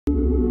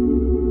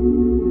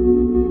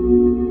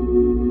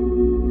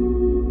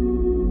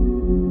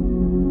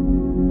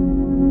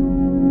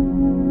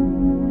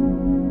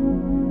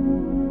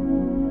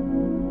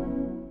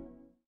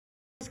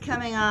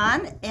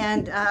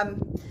And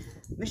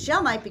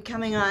Michelle might be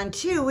coming on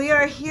too. We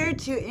are here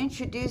to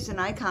introduce an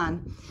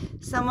icon,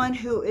 someone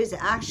who is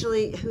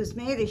actually, who's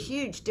made a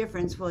huge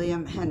difference,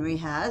 William Henry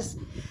has.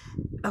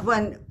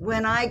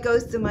 When I go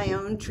through my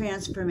own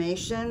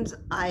transformations,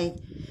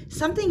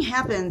 something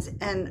happens,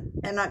 and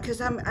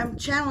because I'm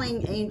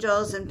channeling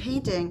angels and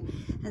painting,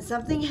 and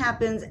something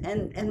happens,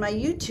 and my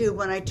YouTube,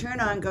 when I turn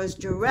on, goes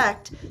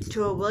direct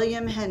to a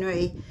William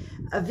Henry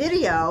a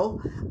video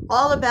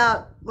all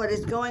about what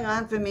is going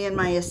on for me in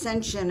my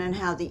ascension, and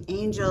how the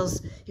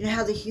angels,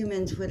 how the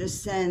humans would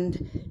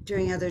ascend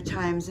during other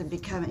times and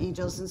become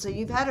angels. And so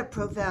you've had a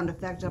profound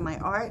effect on my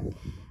art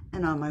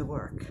and on my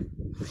work.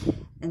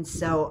 And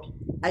so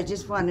I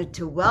just wanted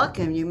to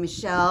welcome you,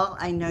 Michelle.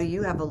 I know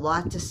you have a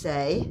lot to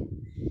say.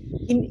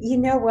 You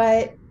know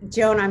what,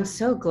 Joan, I'm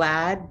so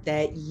glad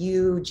that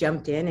you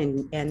jumped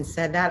in and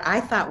said that. I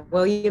thought,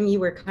 William, you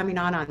were coming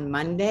on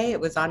Monday. It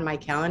was on my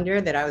calendar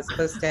that I was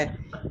supposed to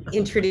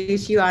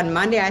introduce you on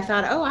Monday. I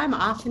thought, oh, I'm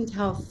off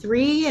until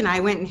 3, and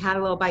I went and had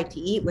a little bite to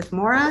eat with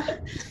Maura.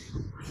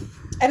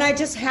 And I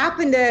just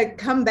happened to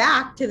come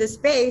back to the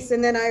space,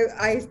 and then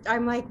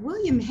I'm like,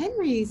 William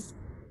Henry's,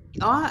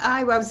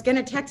 I was going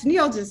to text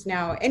Neil just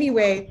now.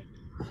 Anyway,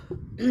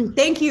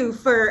 thank you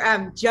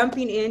for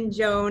jumping in,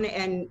 Joan,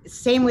 and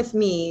same with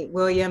me,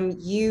 William.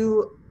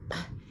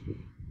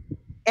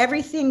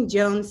 Everything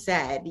Joan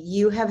said,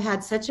 you have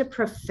had such a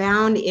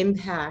profound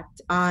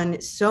impact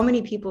on so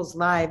many people's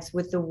lives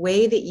with the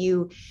way that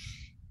you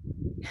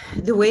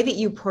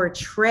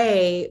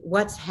portray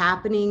what's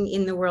happening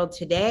in the world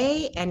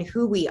today and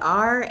who we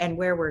are and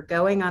where we're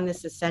going on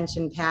this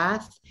ascension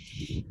path.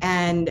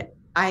 And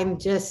I'm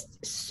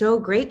just so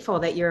grateful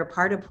that you're a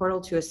part of Portal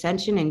to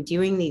Ascension and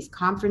doing these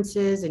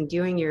conferences and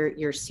doing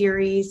your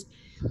series.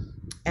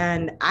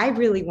 And I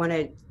really want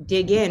to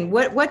dig in.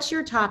 What's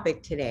your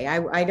topic today?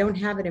 I don't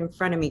have it in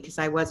front of me because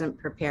I wasn't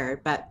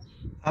prepared, but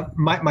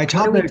my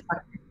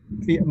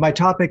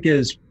topic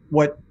is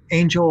what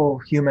angel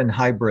human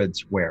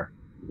hybrids wear.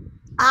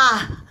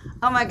 Oh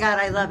my God,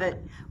 I love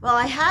it. Well,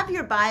 I have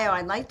your bio.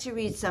 I'd like to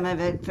read some of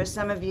it for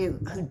some of you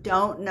who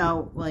don't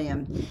know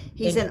William.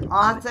 He's an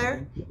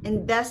author,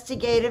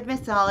 investigative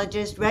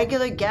mythologist,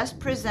 regular guest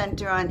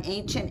presenter on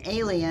Ancient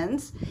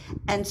Aliens,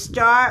 and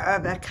star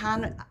of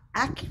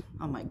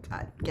oh my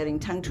God, getting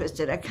tongue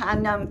twisted,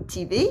 Akanum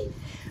TV.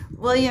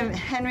 William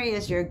Henry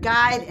is your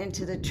guide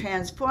into the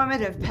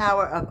transformative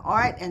power of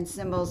art and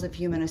symbols of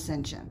human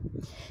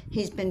ascension.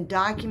 He's been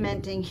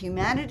documenting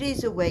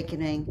humanity's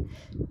awakening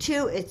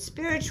to its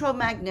spiritual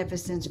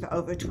magnificence for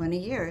over 20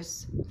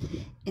 years.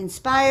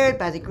 Inspired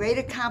by the great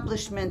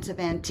accomplishments of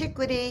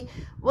antiquity,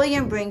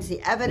 William brings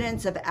the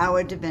evidence of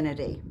our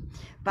divinity.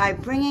 By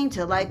bringing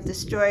to life the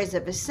stories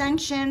of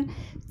ascension,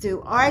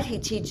 through art he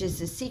teaches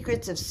the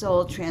secrets of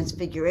soul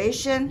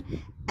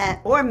transfiguration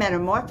or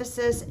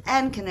metamorphosis,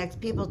 and connects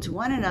people to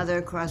one another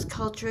across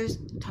cultures,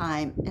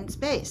 time, and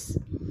space.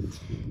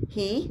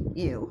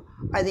 You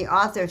are the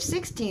author of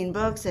 16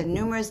 books and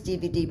numerous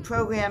DVD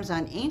programs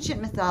on ancient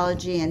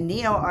mythology and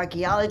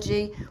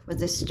neo-archaeology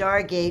with a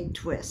Stargate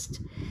twist.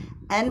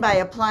 And by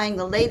applying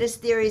the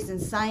latest theories in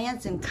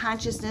science and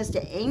consciousness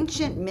to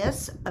ancient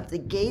myths of the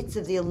gates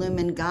of the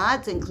illumined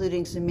gods,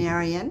 including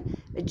Sumerian,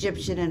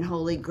 Egyptian, and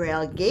Holy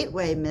Grail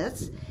gateway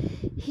myths,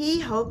 he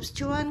hopes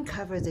to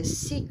uncover the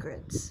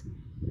secrets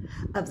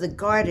of the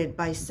guarded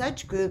by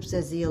such groups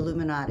as the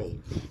Illuminati.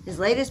 His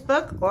latest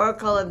book,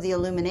 Oracle of the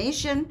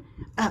Illuminati,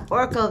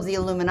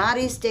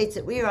 states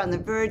that we are on the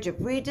verge of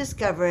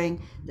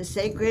rediscovering the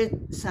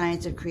sacred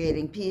science of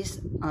creating peace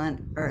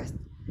on earth.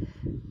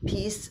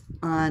 Peace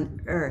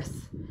on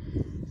earth.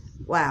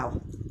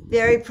 Wow.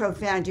 Very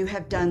profound. You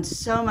have done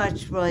so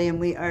much, William.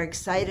 We are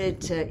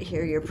excited to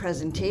hear your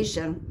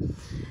presentation.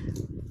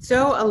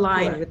 So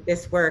aligned with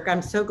this work.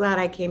 I'm so glad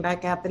I came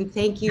back up. And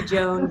thank you,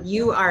 Joan.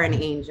 You are an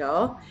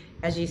angel,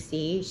 as you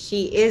see.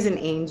 She is an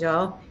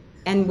angel.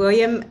 And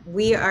William,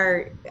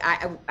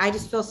 I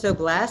just feel so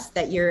blessed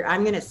that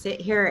I'm going to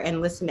sit here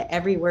and listen to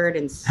every word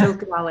and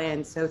soak it all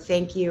in. So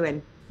thank you,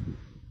 and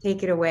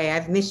take it away.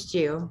 I've missed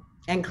you.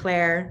 And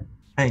Claire.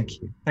 Thank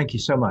you. Thank you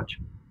so much.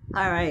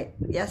 All right.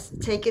 Yes,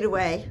 take it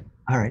away.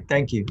 All right.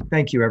 Thank you.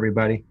 Thank you,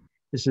 everybody.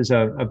 This is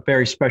a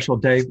very special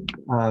day,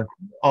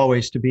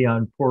 always to be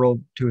on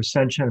Portal to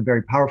Ascension, a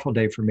very powerful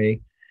day for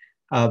me,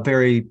 a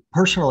very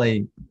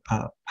personally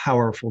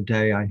powerful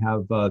day. I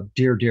have a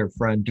dear, dear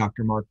friend,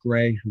 Dr. Mark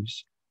Gray,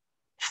 who's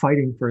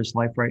fighting for his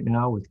life right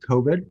now with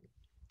COVID.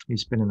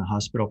 He's been in the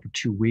hospital for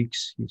 2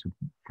 weeks. He's a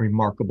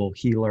remarkable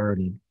healer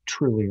and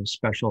truly a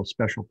special,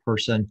 special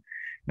person.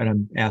 And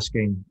I'm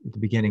asking at the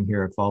beginning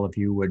here if all of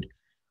you would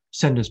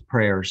send his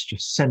prayers,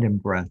 just send him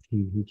breath.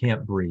 He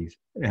can't breathe.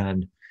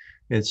 And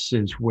it's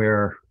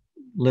where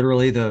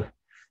literally the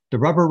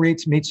rubber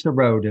meets the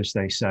road, as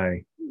they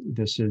say.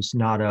 This is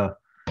not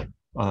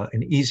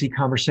an easy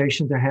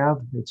conversation to have.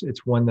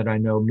 It's one that I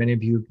know many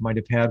of you might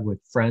have had with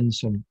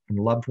friends and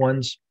loved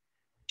ones.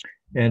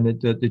 And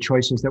the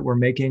choices that we're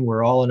making,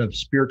 we're all in a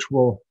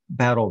spiritual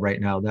battle right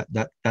now.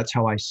 That's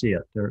how I see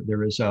it.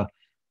 There is a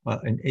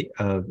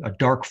a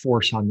dark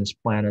force on this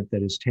planet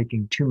that is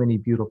taking too many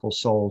beautiful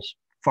souls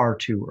far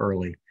too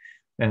early.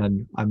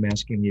 And I'm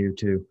asking you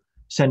to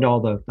send all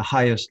the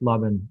highest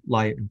love and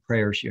light and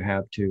prayers you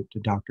have to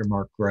Dr.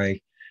 Mark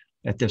Gray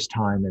at this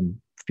time, and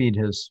feed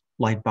his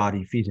light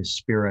body, feed his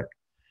spirit.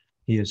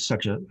 He is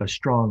such a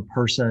strong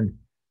person,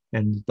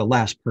 and the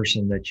last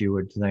person that you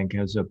would think,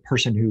 as a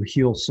person who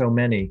heals so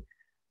many,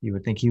 you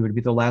would think he would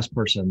be the last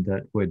person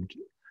that would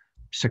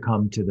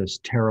succumb to this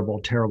terrible,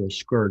 terrible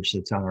scourge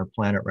that's on our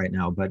planet right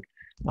now. But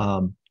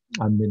I'm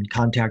in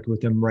contact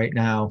with him right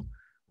now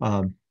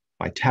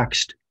by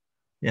text,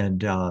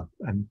 and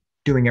I'm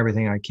doing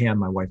everything I can.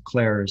 My wife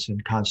Claire is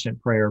in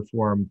constant prayer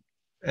for him,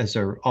 as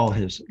are all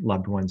his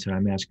loved ones. And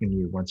I'm asking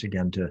you once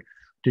again to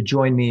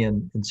join me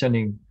in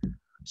sending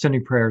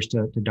prayers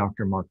to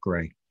Dr. Mark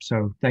Gray.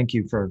 So thank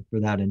you for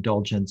that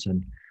indulgence.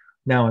 And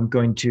now I'm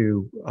going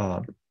to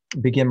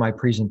begin my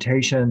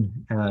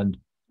presentation, and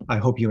I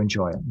hope you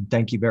enjoy it. And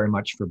thank you very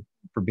much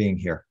for being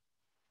here.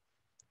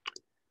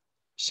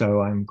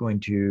 So I'm going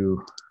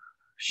to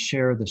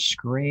share the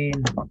screen,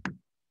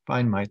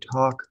 find my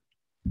talk.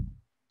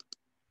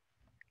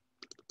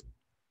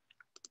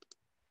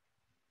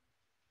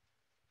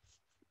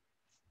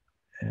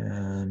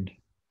 And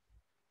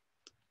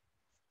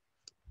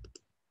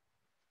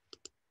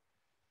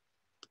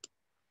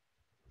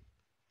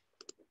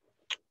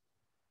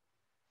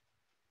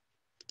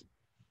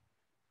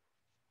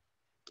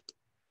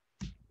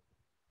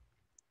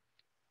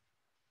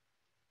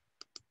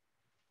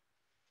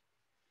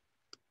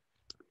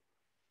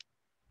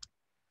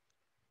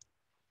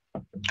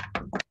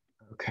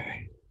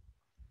okay,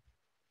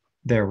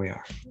 there we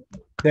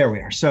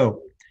are.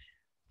 So,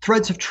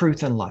 threads of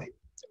truth and light.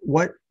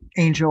 What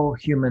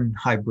angel-human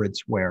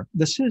hybrids wear.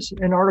 This is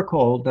an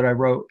article that I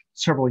wrote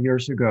several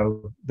years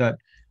ago that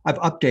I've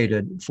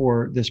updated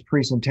for this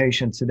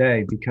presentation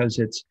today, because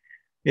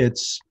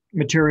it's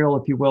material,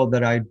 if you will,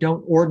 that I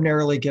don't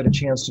ordinarily get a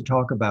chance to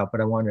talk about, but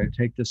I wanted to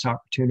take this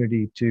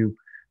opportunity to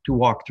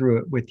walk through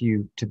it with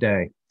you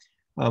today.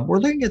 We're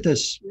looking at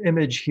this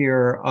image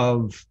here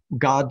of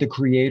God the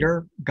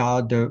Creator,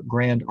 God the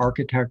Grand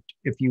Architect,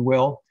 if you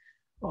will,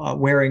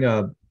 wearing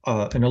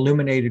an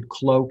illuminated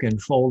cloak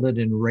enfolded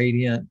in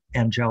radiant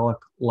angelic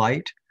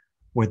light,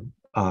 with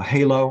a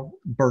halo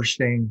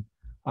bursting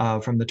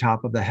from the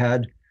top of the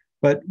head.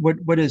 But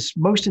what is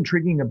most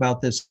intriguing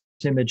about this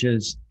image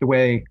is the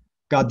way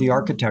God the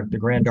Architect, the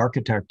Grand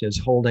Architect, is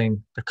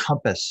holding the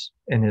compass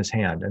in his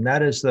hand. And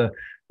that is the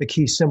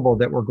key symbol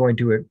that we're going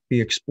to be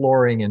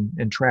exploring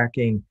and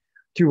tracking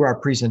through our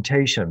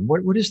presentation.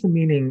 What is the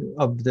meaning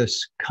of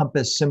this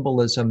compass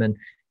symbolism,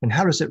 and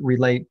how does it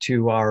relate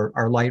to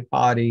our light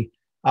body,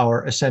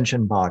 our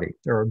ascension body?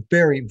 There are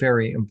very,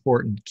 very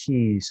important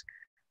keys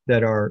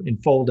that are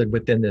enfolded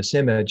within this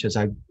image, as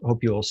I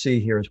hope you will see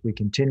here as we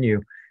continue.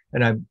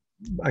 And I'm,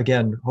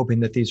 again, hoping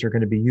that these are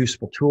going to be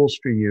useful tools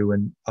for you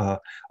and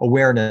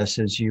awareness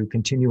as you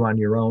continue on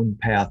your own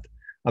path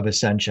of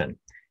ascension.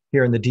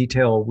 Here in the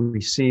detail,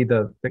 we see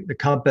the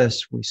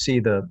compass, we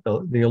see the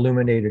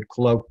illuminated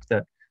cloak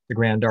that the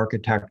Grand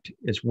Architect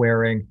is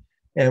wearing,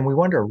 and we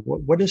wonder,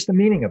 what is the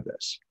meaning of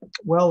this?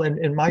 Well,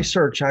 in my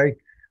search, I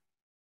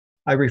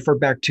refer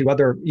back to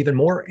other, even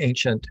more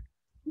ancient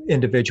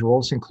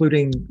individuals,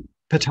 including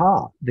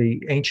Ptah,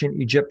 the ancient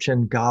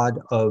Egyptian god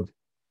of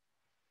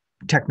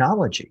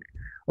technology.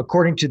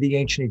 According to the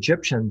ancient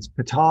Egyptians,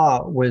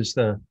 Ptah was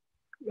the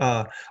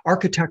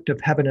architect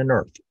of heaven and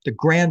earth, the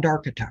Grand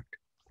Architect.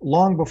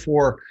 Long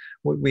before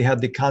we had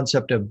the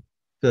concept of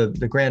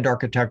the Grand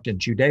Architect in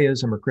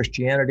Judaism or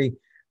Christianity,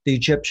 the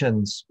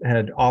Egyptians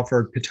had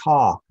offered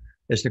Ptah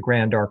as the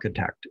Grand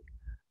Architect.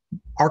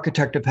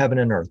 Architect of heaven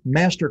and earth,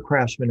 master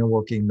craftsman in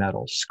working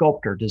metals,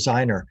 sculptor,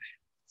 designer,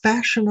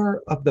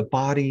 fashioner of the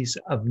bodies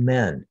of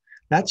men.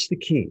 That's the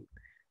key.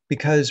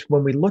 Because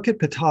when we look at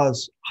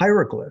Ptah's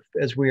hieroglyph,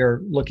 as we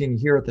are looking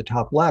here at the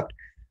top left,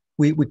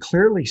 we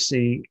clearly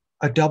see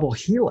a double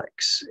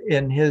helix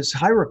in his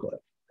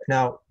hieroglyph.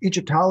 Now,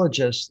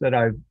 Egyptologists that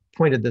I've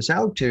pointed this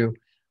out to,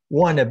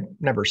 one, have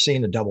never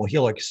seen a double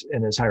helix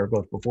in his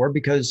hieroglyph before,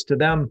 because to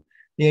them,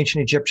 the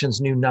ancient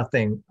Egyptians knew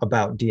nothing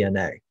about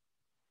DNA.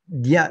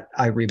 Yet,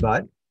 I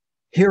rebut,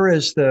 here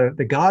is the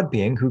god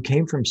being who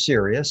came from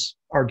Sirius,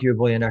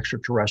 arguably an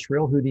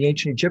extraterrestrial, who the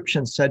ancient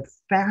Egyptians said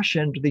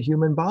fashioned the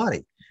human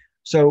body.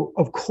 So,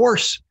 of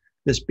course,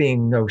 this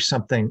being knows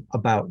something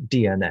about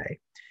DNA.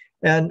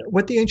 And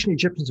what the ancient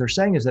Egyptians are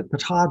saying is that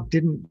Ptah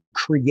didn't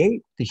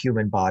create the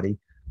human body,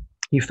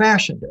 he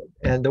fashioned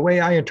it. And the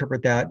way I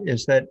interpret that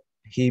is that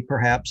he,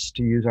 perhaps,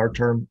 to use our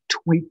term,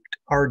 tweaked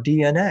our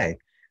DNA.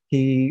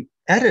 He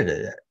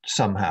edited it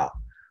somehow.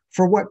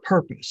 For what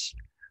purpose?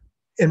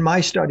 In my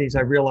studies,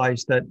 I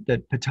realized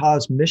that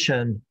Ptah's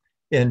mission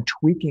in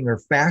tweaking or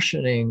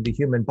fashioning the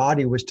human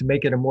body was to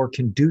make it a more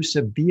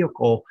conducive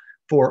vehicle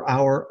for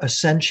our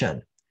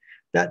ascension.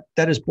 That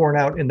is borne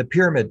out in the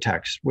pyramid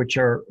texts, which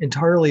are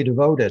entirely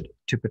devoted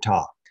to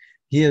Ptah.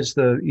 He is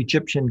the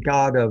Egyptian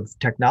god of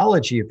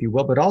technology, if you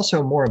will, but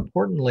also, more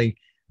importantly,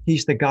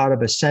 he's the god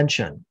of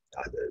ascension.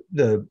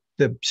 The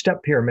the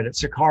step pyramid at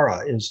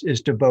Saqqara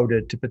is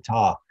devoted to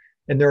Ptah.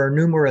 And there are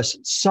numerous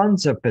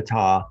sons of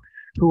Ptah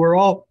who are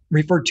all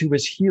referred to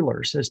as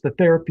healers, as the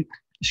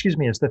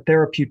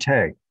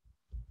therapeutae,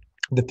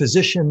 the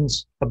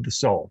physicians of the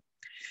soul.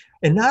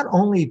 And not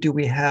only do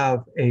we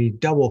have a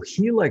double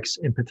helix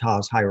in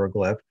Ptah's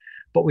hieroglyph,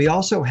 but we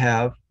also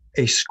have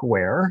a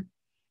square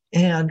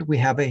and we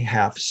have a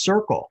half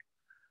circle.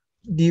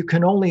 You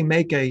can only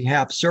make a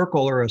half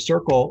circle or a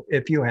circle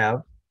if you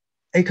have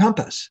a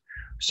compass.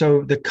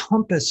 So the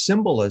compass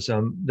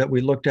symbolism that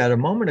we looked at a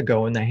moment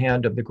ago in the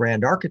hand of the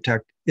grand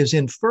architect is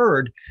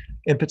inferred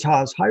in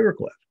Ptah's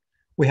hieroglyph.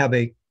 We have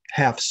a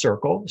half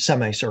circle,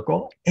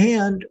 semicircle,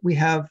 and we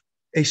have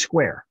a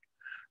square.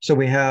 So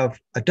we have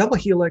a double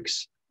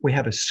helix, we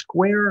have a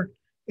square,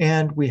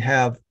 and we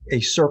have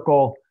a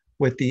circle,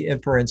 with the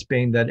inference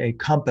being that a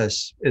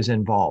compass is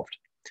involved.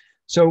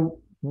 So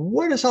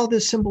what does all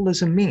this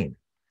symbolism mean?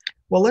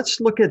 Well, let's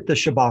look at the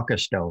Shabaka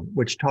stone,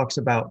 which talks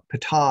about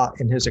Ptah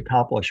and his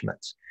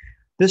accomplishments.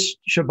 This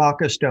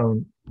Shabaka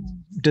stone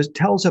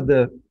tells of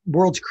the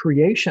world's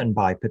creation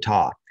by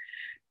Ptah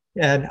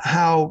and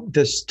how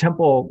this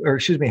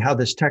how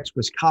this text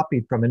was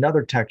copied from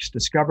another text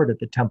discovered at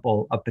the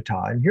temple of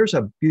Ptah. And here's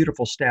a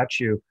beautiful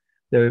statue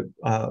that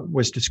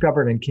was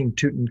discovered in King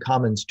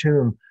Tutankhamun's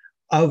tomb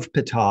of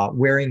Ptah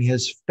wearing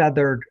his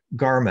feathered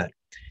garment.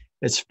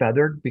 It's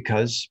feathered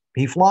because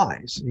he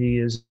flies. He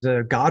is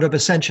the god of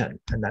ascension.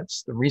 And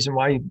that's the reason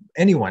why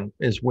anyone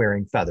is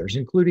wearing feathers,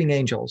 including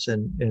angels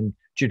in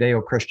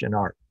Judeo-Christian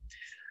art.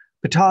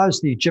 Ptah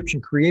is the Egyptian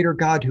creator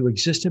god who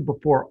existed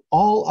before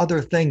all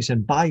other things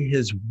and by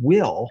his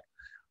will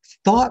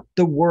thought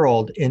the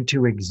world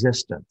into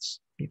existence.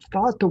 He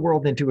thought the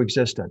world into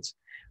existence.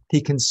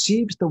 He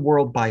conceives the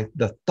world by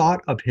the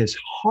thought of his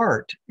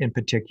heart in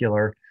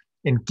particular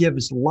and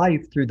gives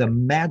life through the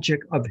magic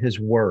of his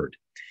word.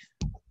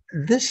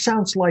 This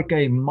sounds like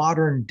a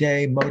modern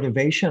day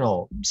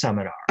motivational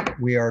seminar.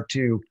 We are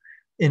to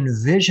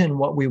envision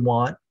what we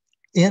want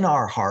in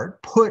our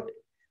heart, put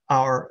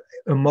our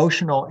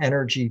emotional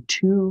energy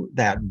to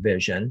that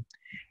vision,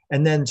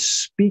 and then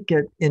speak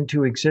it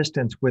into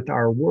existence with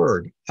our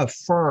word,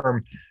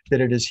 affirm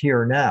that it is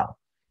here now.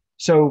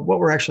 So what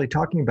we're actually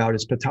talking about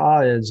is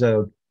Ptah is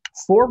a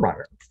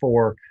forerunner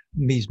for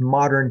these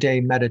modern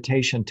day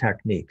meditation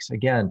techniques.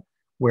 Again,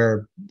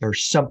 where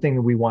there's something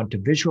that we want to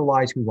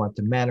visualize, we want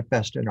to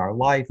manifest in our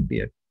life, be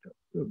it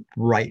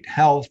right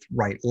health,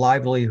 right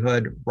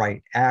livelihood,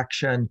 right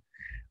action.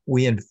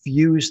 We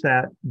infuse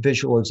that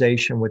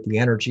visualization with the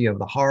energy of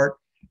the heart,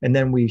 and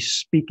then we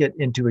speak it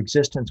into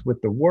existence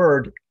with the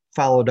word,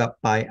 followed up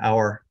by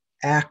our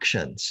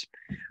actions.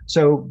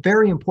 So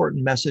very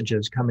important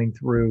messages coming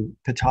through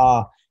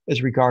Ptah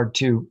as regard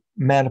to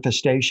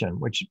manifestation,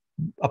 which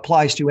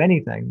applies to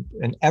anything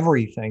and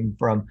everything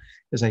from,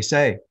 as I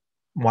say,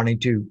 wanting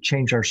to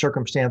change our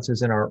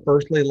circumstances in our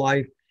earthly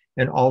life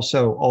and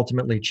also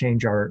ultimately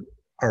change our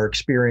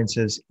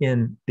experiences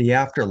in the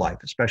afterlife,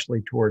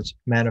 especially towards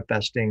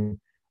manifesting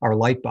our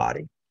light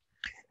body.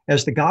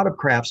 As the god of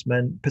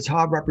craftsmen,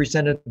 Ptah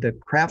represented the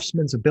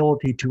craftsman's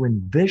ability to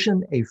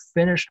envision a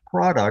finished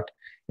product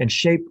and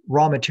shape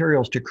raw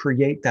materials to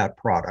create that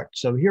product.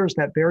 So here's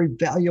that very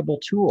valuable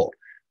tool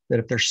that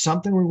if there's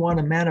something we want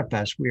to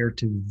manifest, we are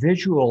to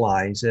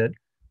visualize it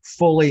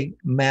fully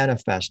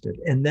manifested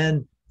and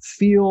then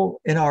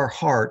feel in our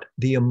heart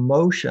the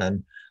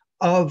emotion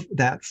of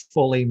that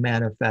fully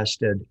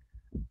manifested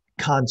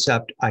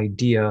concept,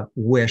 idea,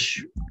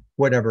 wish,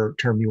 whatever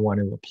term you want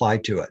to apply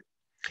to it.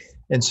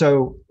 And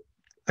so,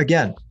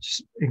 again,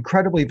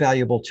 incredibly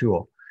valuable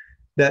tool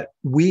that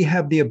we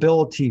have the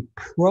ability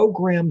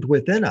programmed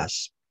within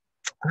us,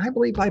 I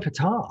believe by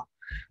Ptah,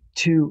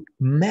 to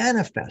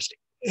manifest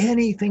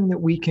anything that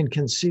we can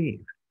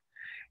conceive.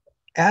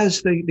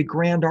 As the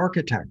grand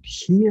architect,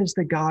 he is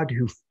the God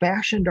who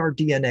fashioned our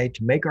DNA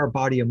to make our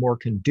body a more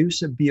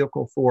conducive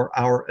vehicle for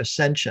our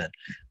ascension.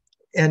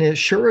 And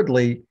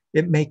assuredly,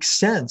 it makes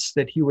sense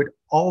that he would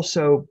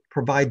also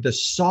provide the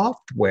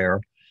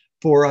software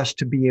for us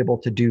to be able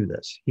to do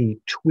this. He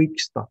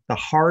tweaks the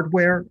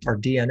hardware, our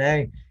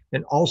DNA,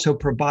 and also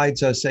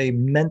provides us a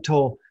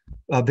mental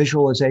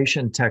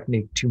visualization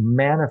technique to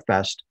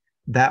manifest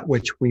that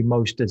which we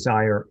most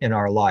desire in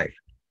our life.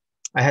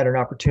 I had an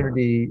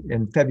opportunity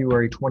in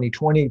February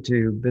 2020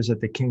 to visit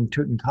the King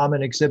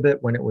Tutankhamun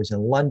exhibit when it was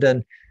in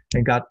London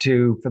and got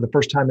to, for the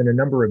first time in a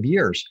number of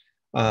years,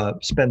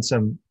 spend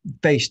some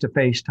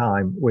face-to-face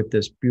time with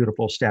this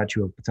beautiful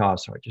statue of Ptah.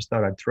 So I just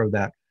thought I'd throw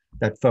that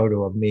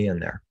photo of me in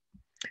there.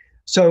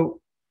 So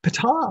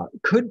Ptah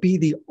could be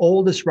the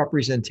oldest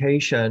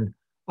representation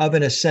of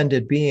an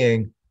ascended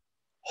being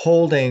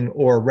holding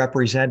or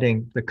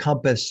representing the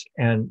compass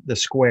and the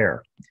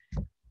square.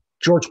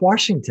 George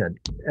Washington,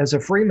 as a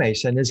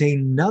Freemason, is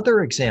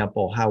another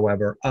example,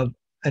 however, of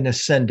an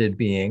ascended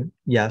being.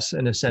 Yes,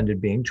 an ascended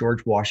being.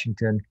 George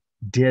Washington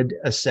did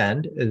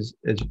ascend, as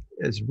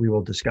we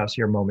will discuss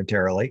here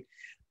momentarily.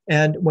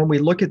 And when we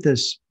look at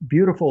this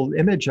beautiful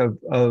image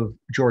of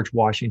George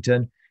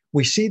Washington,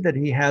 we see that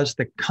he has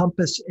the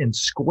compass and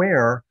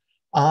square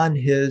on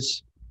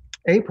his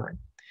apron.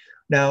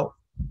 Now,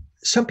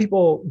 some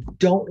people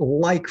don't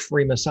like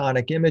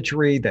Freemasonic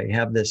imagery. They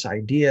have this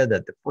idea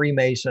that the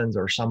Freemasons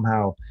are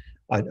somehow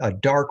a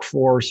dark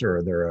force,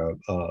 or they're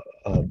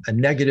a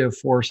negative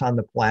force on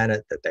the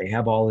planet, that they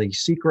have all these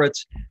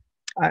secrets.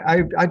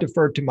 I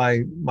deferred to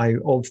my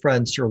old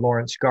friend, Sir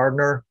Lawrence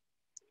Gardner,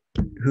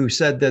 who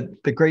said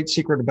that the great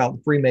secret about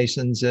the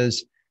Freemasons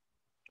is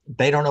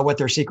they don't know what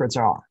their secrets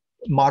are.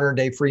 Modern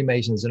day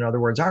Freemasons, in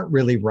other words, aren't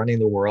really running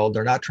the world.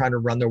 They're not trying to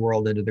run the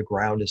world into the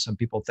ground, as some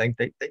people think.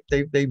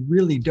 They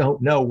really don't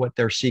know what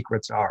their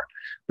secrets are.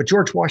 But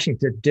George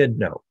Washington did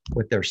know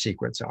what their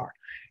secrets are.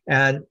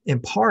 And in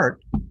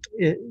part,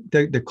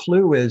 the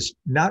clue is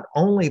not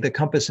only the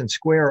compass and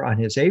square on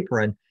his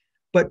apron,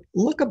 but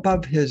look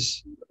above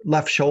his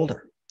left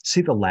shoulder.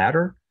 See the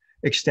ladder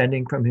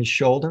extending from his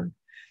shoulder?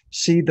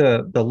 See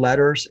the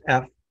letters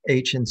F,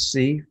 H, and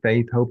C,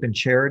 faith, hope, and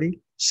charity?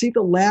 See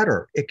the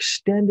ladder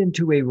extend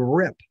into a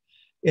rip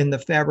in the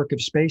fabric of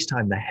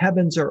space-time. The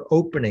heavens are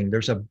opening.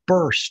 There's a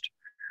burst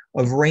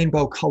of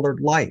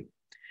rainbow-colored light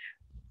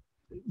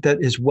that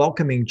is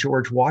welcoming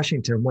George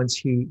Washington once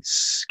he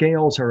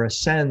scales or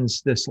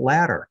ascends this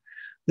ladder.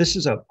 This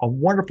is a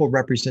wonderful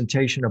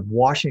representation of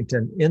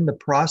Washington in the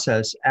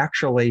process,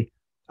 actually,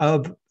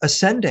 of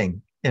ascending,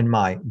 in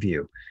my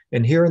view.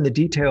 And here in the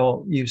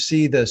detail, you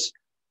see this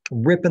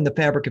rip in the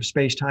fabric of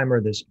space-time,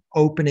 or this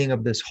opening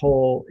of this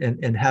hole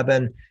in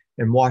heaven,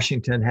 and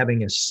Washington,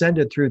 having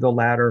ascended through the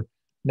ladder,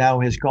 now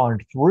has gone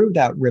through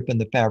that rip in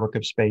the fabric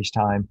of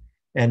space-time,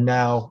 and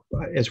now,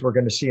 as we're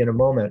going to see in a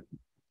moment,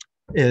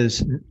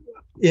 is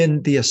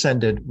in the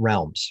ascended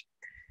realms.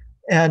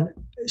 And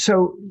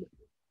so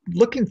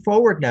looking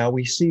forward now,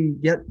 we see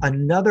yet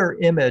another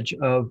image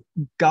of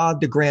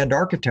God, the grand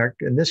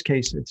architect. In this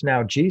case, it's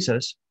now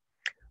Jesus,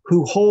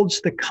 who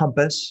holds the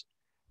compass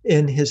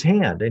in his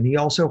hand, and he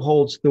also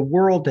holds the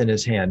world in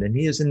his hand, and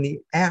he is in the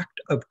act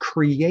of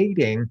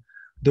creating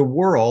the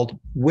world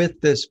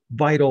with this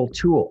vital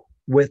tool,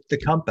 with the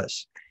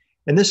compass.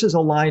 And this is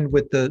aligned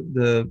with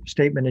the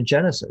statement in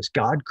Genesis.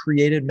 God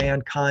created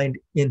mankind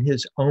in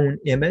his own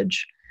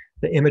image.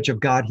 The image of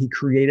God, he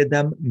created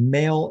them.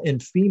 Male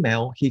and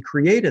female, he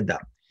created them.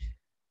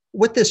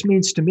 What this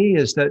means to me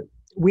is that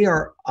we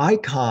are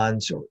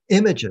icons or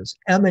images,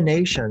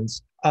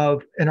 emanations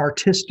of an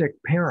artistic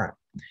parent,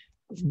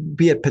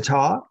 be it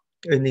Ptah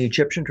in the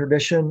Egyptian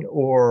tradition,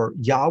 or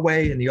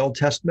Yahweh in the Old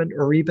Testament,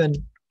 or even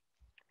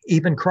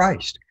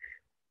Christ.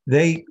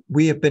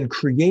 We have been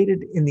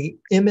created in the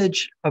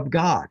image of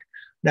God.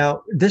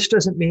 Now, this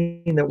doesn't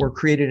mean that we're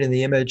created in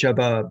the image of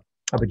a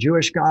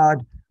Jewish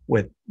God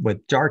with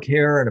dark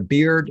hair and a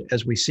beard,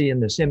 as we see in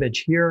this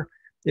image here.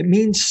 It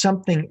means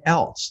something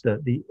else.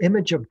 The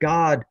image of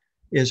God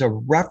is a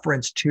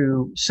reference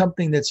to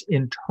something that's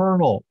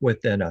internal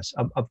within us,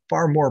 a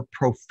far more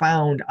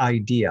profound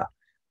idea.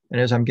 And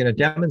as I'm going to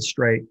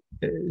demonstrate,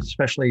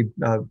 especially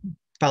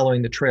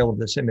following the trail of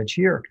this image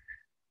here,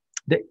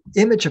 the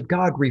image of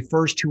God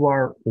refers to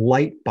our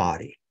light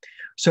body.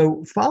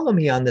 So follow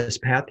me on this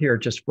path here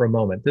just for a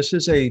moment. This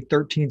is a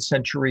 13th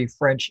century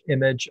French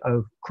image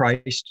of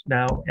Christ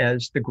now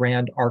as the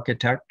grand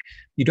architect.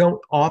 You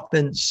don't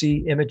often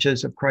see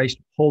images of Christ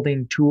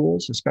holding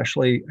tools,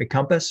 especially a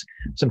compass.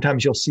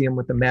 Sometimes you'll see him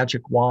with a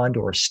magic wand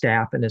or a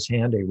staff in his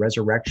hand, a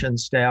resurrection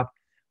staff.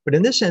 But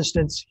in this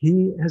instance,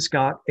 he has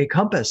got a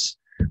compass,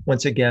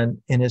 once again,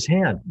 in his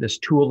hand, this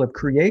tool of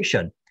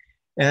creation.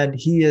 And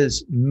he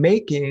is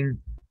making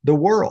the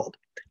world.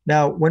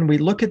 Now, when we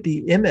look at the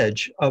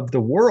image of the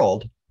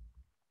world,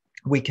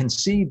 we can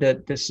see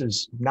that this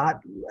is not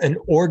an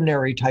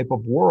ordinary type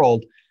of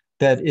world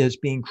that is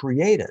being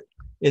created.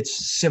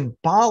 It's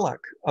symbolic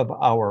of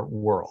our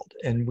world.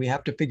 And we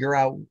have to figure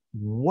out,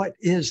 what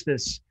is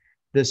this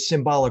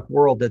symbolic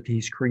world that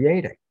he's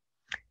creating?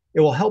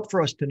 It will help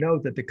for us to know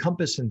that the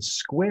compass and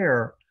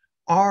square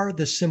are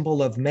the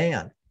symbol of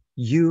man,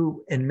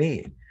 you and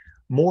me.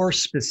 More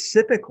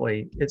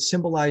specifically, it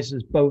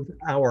symbolizes both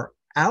our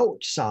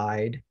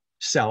outside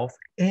self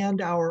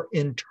and our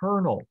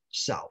internal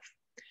self.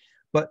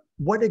 But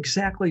what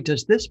exactly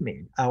does this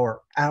mean,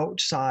 our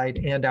outside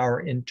and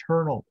our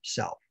internal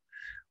self?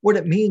 What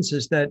it means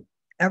is that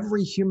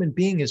every human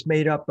being is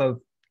made up of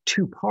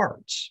two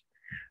parts.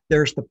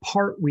 There's the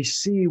part we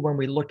see when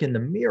we look in the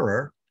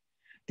mirror,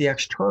 the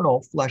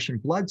external flesh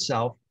and blood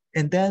self,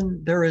 and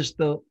then there is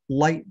the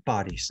light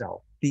body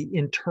self, the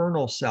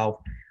internal self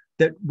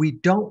that we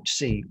don't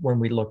see when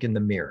we look in the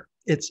mirror.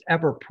 It's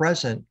ever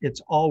present,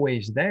 it's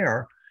always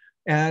there.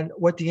 And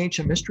what the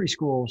ancient mystery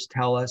schools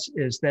tell us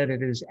is that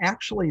it is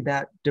actually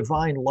that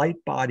divine light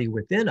body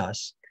within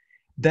us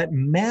that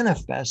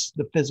manifests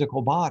the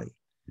physical body.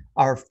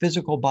 Our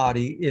physical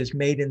body is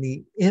made in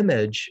the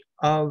image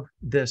of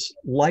this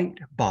light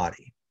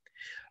body.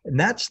 And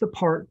that's the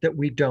part that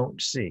we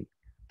don't see.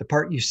 The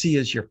part you see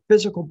is your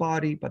physical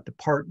body, but the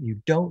part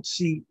you don't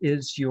see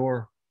is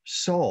your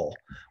soul,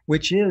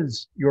 which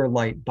is your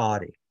light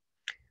body.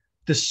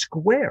 The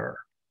square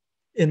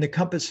in the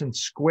compass and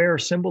square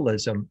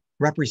symbolism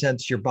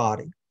represents your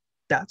body.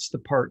 that's the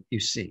part you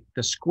see.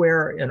 The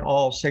square in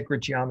all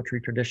sacred geometry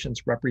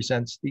traditions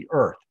represents the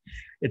earth.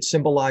 It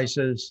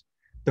symbolizes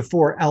the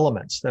four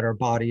elements that our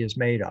body is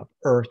made of: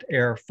 earth,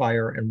 air,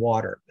 fire, and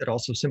water. It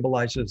also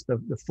symbolizes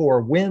the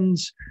four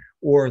winds,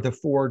 or the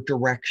four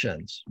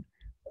directions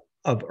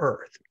of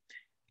earth.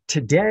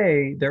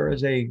 Today, there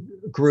is a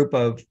group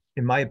of,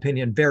 in my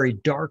opinion, very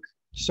dark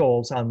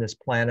souls on this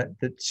planet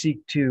that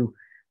seek to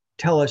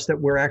tell us that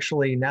we're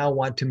actually now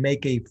want to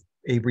make a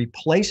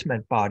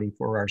replacement body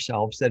for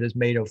ourselves that is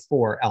made of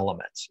four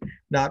elements,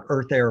 not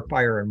earth, air,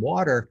 fire, and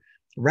water.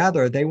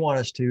 Rather, they want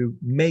us to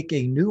make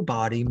a new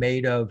body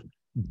made of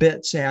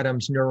bits,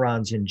 atoms,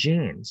 neurons, and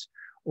genes,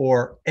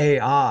 or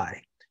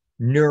AI,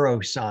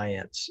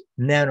 neuroscience,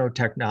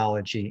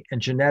 nanotechnology, and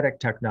genetic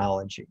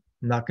technology.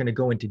 I'm not going to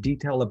go into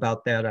detail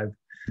about that.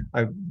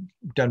 I've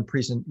done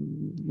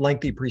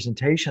lengthy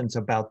presentations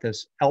about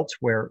this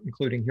elsewhere,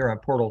 including here on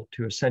Portal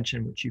to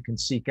Ascension, which you can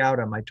seek out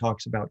on my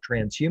talks about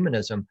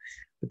transhumanism.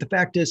 But the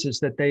fact is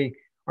that they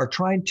are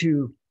trying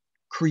to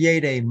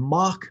create a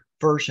mock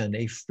version,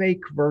 a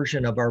fake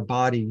version of our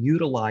body,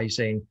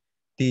 utilizing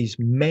these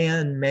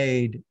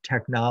man-made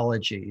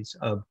technologies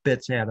of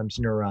bits, atoms,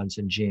 neurons,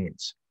 and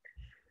genes.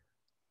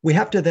 We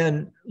have to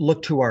then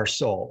look to our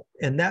soul,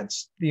 and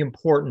that's the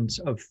importance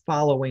of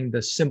following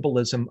the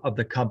symbolism of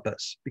the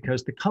compass,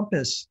 because the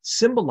compass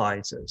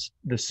symbolizes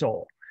the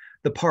soul,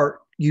 the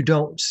part you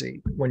don't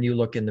see when you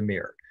look in the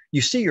mirror.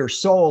 You see your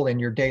soul in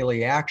your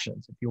daily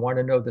actions. If you want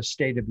to know the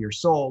state of your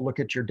soul,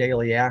 look at your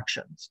daily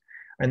actions,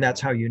 and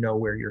that's how you know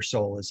where your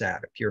soul is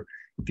at.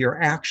 If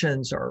your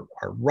actions are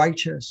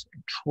righteous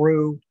and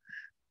true,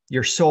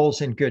 your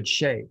soul's in good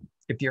shape.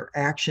 If your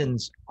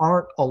actions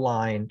aren't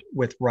aligned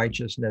with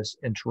righteousness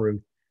and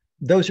truth,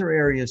 those are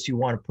areas you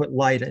want to put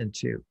light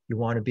into. You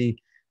want to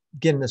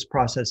begin this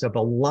process of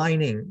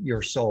aligning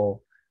your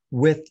soul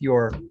with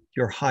your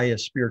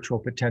highest spiritual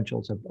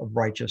potentials of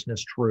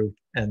righteousness, truth,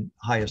 and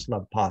highest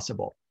love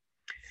possible.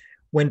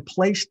 When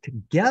placed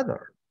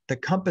together, the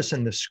compass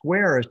and the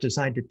square is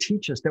designed to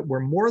teach us that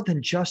we're more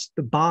than just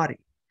the body,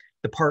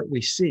 the part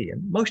we see.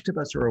 And most of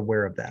us are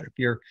aware of that. If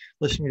you're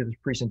listening to this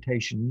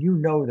presentation, you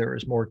know there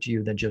is more to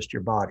you than just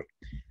your body.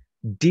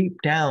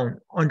 Deep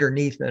down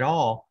underneath it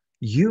all,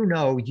 you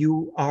know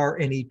you are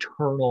an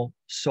eternal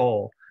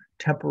soul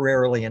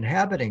temporarily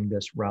inhabiting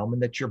this realm,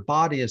 and that your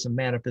body is a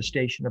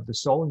manifestation of the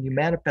soul, and you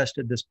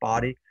manifested this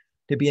body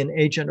to be an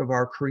agent of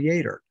our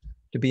Creator,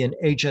 to be an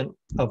agent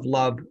of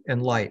love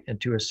and light, and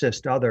to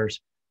assist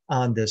others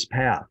on this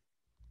path.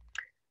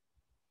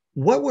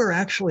 What we're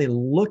actually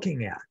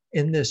looking at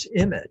in this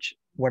image,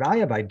 what I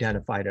have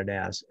identified it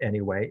as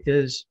anyway,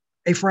 is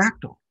a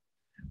fractal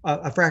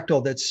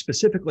that's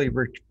specifically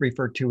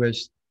referred to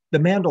as the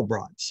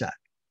Mandelbrot set.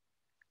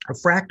 A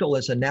fractal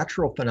is a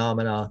natural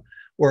phenomena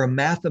or a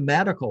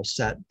mathematical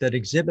set that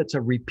exhibits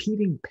a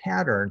repeating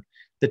pattern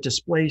that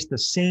displays the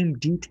same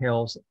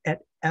details at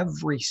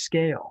every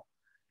scale.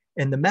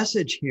 And the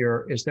message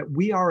here is that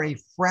we are a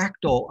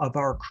fractal of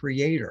our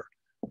Creator.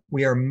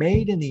 We are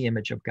made in the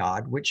image of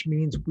God, which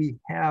means we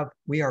are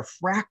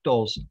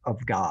fractals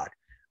of God.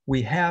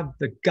 We have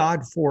the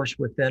God force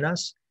within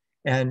us,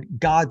 and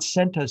God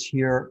sent us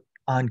here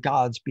on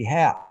God's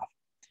behalf.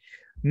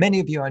 Many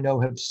of you I know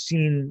have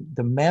seen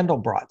the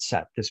Mandelbrot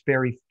set, this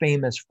very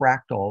famous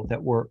fractal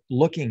that we're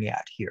looking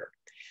at here,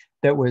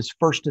 that was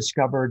first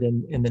discovered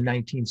in the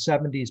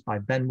 1970s by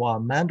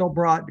Benoit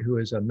Mandelbrot, who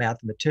is a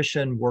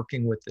mathematician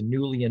working with the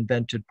newly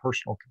invented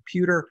personal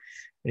computer.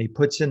 And he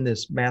puts in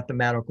this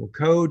mathematical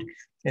code,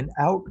 and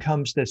out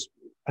comes this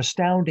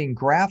astounding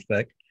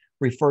graphic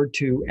referred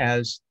to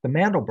as the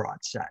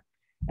Mandelbrot set.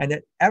 And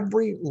at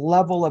every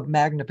level of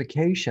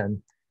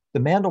magnification, the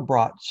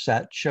Mandelbrot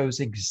set shows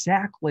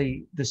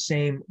exactly the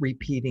same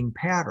repeating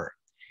pattern.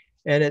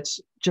 And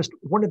it's just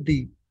one of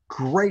the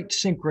great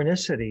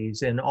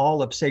synchronicities in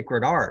all of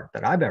sacred art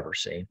that I've ever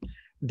seen,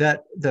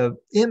 that the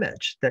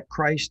image that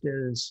Christ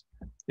is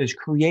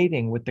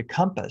creating with the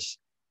compass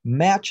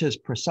matches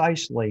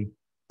precisely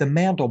the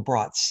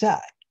Mandelbrot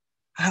set.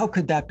 How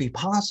could that be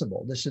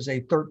possible? This is a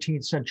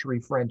 13th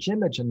century French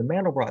image, and the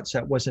Mandelbrot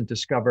set wasn't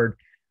discovered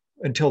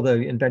until the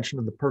invention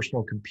of the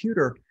personal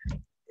computer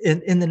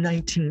in the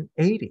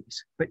 1980s.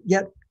 But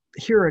yet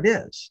here it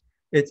is.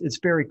 It's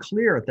very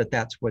clear that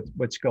that's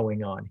what's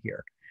going on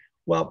here.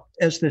 Well,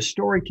 as this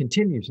story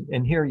continues,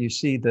 and here you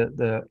see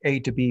the A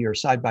to B or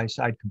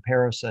side-by-side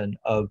comparison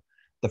of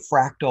the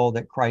fractal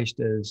that Christ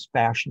is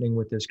fashioning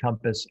with his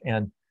compass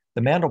and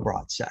the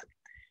Mandelbrot set.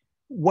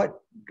 What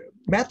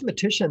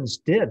mathematicians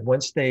did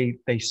once they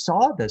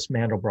saw this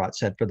Mandelbrot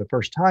set for the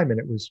first time, and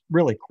it was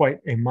really quite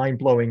a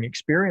mind-blowing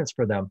experience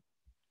for them,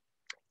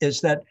 is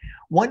that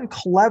one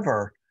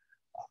clever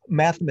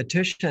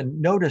mathematician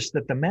noticed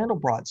that the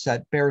Mandelbrot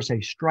set bears a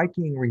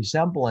striking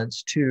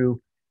resemblance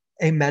to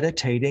a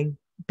meditating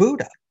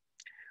Buddha.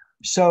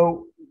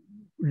 So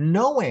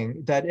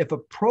knowing that if a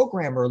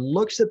programmer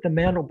looks at the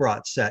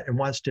Mandelbrot set and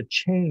wants to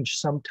change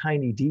some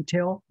tiny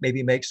detail,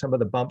 maybe make some of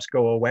the bumps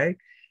go away,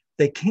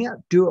 they can't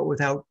do it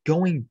without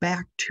going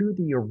back to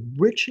the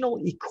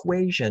original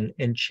equation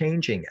and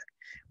changing it.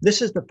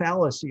 This is the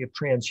fallacy of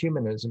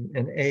transhumanism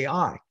and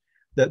AI.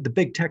 The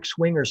big tech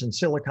swingers in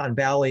Silicon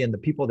Valley and the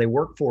people they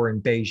work for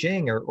in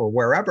Beijing or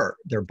wherever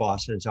their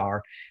bosses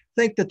are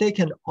think that they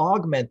can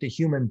augment the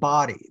human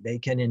body. They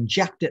can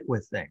inject it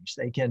with things.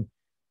 They can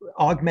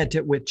augment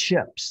it with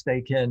chips. They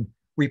can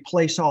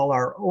replace all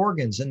our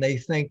organs. And they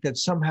think that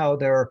somehow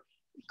they're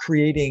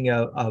creating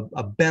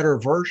a better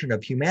version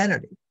of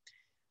humanity.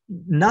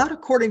 Not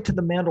according to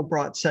the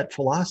Mandelbrot set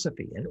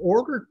philosophy. In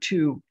order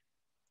to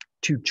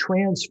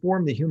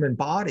transform the human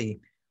body,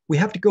 we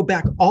have to go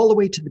back all the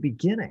way to the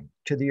beginning,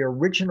 to the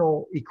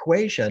original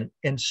equation,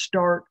 and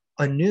start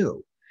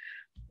anew.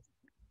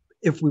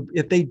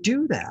 If they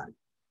do that,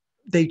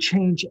 they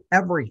change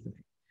everything.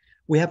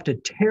 We have to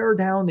tear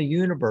down the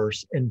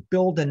universe and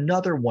build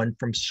another one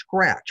from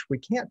scratch. We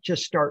can't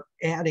just start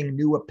adding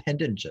new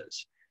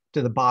appendages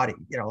to the body.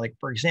 You know, like,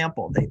 for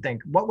example, they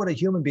think, what would a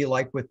human be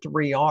like with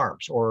 3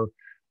 arms or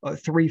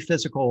 3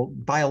 physical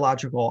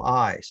biological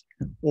eyes?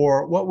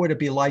 Or what would it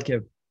be like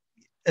if,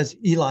 as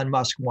Elon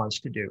Musk wants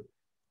to do,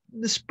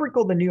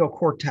 sprinkle the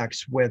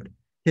neocortex with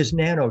his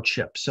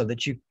nanochips so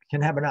that you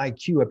can have an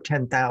IQ of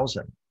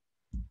 10,000?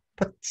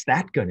 What's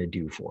that going to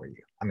do for you?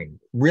 I mean,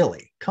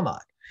 really, come on.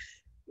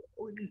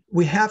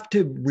 We have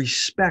to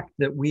respect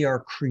that we are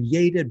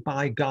created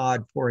by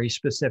God for a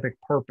specific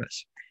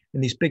purpose.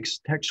 And these big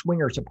tech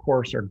swingers, of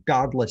course, are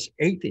godless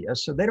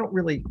atheists, so they don't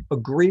really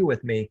agree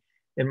with me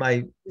in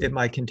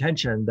my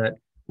contention that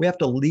we have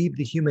to leave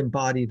the human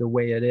body the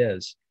way it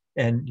is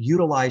and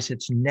utilize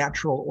its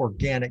natural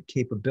organic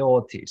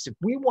capabilities. If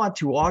we want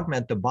to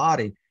augment the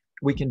body,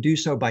 we can do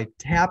so by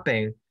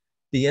tapping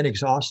the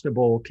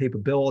inexhaustible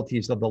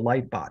capabilities of the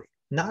light body,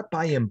 not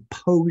by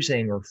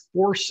imposing or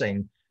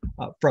forcing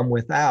from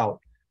without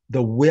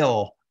the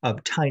will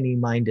of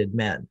tiny-minded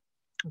men,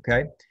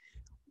 okay?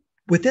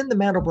 Within the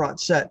Mandelbrot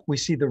set, we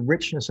see the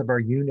richness of our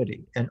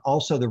unity and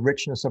also the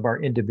richness of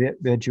our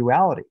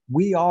individuality.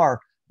 We are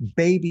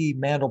baby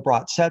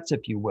Mandelbrot sets,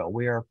 if you will.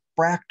 We are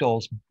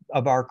fractals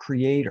of our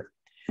creator.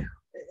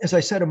 As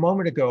I said a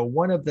moment ago,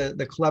 one of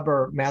the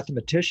clever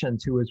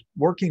mathematicians who was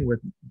working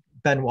with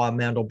Benoit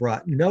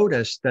Mandelbrot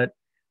noticed that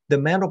the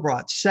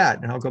Mandelbrot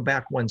set, and I'll go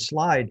back one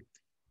slide,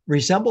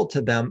 resembled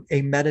to them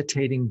a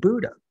meditating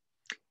Buddha.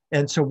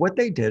 And so what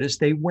they did is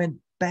they went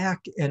back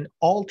and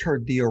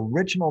altered the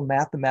original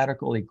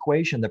mathematical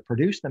equation that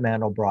produced the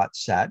Mandelbrot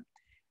set,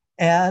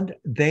 and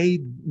they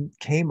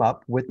came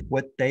up with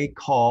what they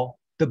call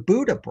the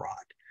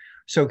Buddha-brot.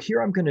 So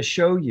here I'm going to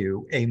show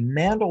you a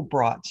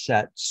Mandelbrot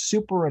set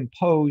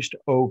superimposed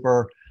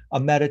over a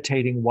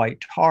meditating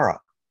white Tara,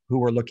 who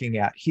we're looking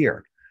at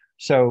here.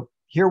 So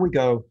here we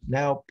go,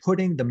 now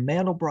putting the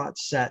Mandelbrot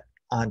set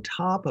on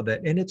top of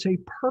it, and it's a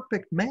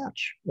perfect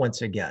match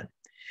once again.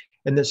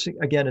 And this,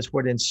 again, is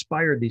what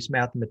inspired these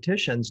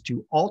mathematicians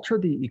to alter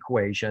the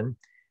equation,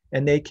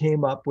 and they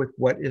came up with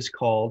what is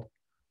called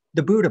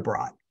the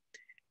Buddha-brot.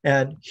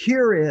 And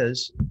here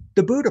is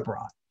the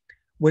Buddha-brot,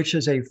 which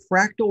is a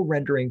fractal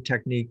rendering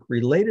technique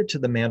related to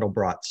the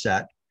Mandelbrot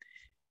set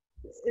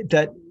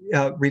that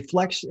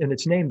reflects, in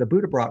its name, the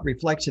Buddha-brot,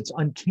 reflects its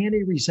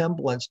uncanny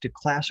resemblance to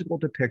classical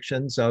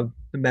depictions of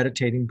the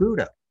meditating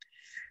Buddha.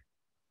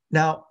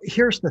 Now,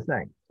 here's the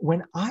thing.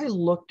 When I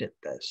looked at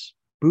this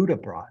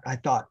Buddha-brot, I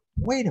thought,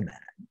 wait a minute,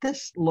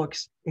 this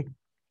looks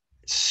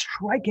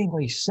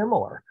strikingly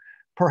similar,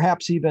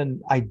 perhaps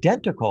even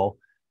identical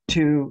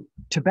to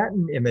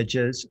Tibetan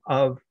images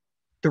of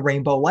the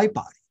rainbow light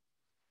body,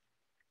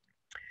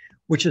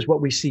 which is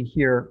what we see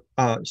here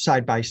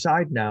side by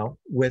side now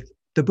with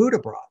the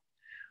Buddha-brot.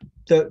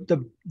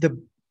 The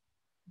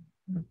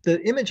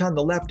image on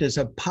the left is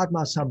of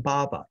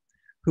Padmasambhava,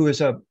 who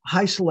is a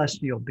high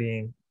celestial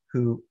being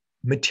who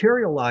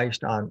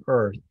materialized on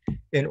Earth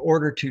in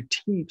order to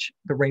teach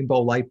the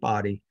rainbow light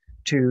body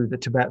to the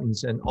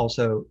Tibetans and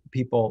also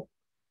people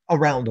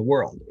around the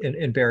world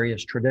in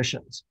various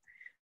traditions.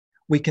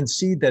 We can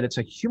see that it's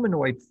a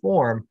humanoid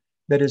form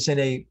that is in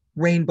a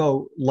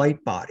rainbow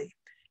light body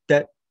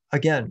that,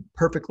 again,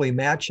 perfectly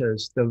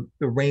matches the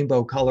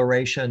rainbow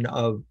coloration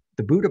of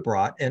the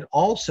Buddha-brot and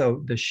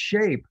also the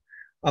shape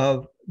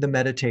of the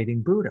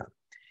meditating Buddha.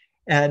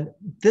 And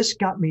this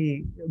got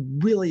me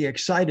really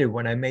excited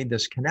when I made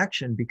this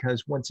connection,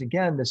 because once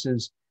again, this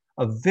is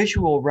a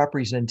visual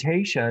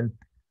representation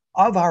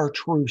of our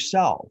true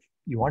self.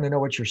 You want to know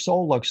what your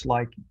soul looks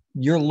like?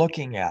 You're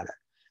looking at it.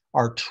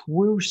 Our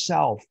true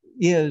self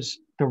is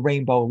the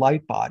rainbow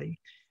light body,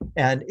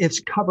 and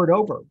it's covered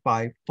over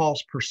by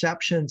false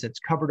perceptions. It's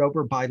covered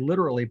over by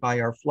literally by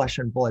our flesh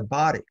and blood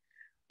body.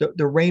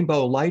 The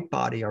rainbow light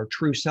body, our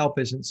true self,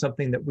 isn't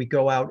something that we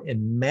go out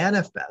and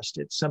manifest.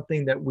 It's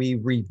something that we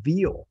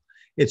reveal.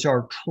 It's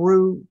our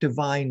true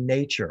divine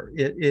nature.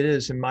 It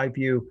is, in my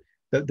view,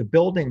 the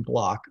building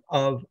block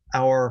of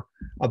our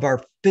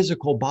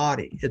physical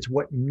body. It's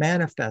what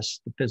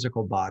manifests the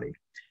physical body.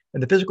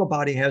 And the physical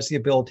body has the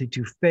ability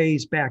to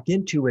phase back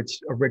into its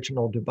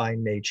original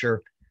divine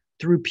nature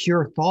through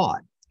pure thought,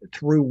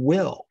 through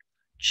will,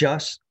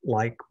 just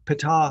like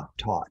Ptah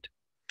taught.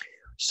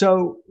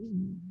 So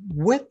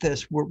with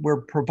this,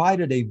 we're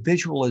provided a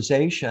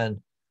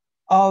visualization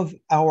of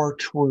our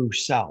true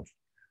self.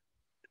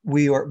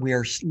 We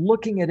are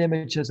looking at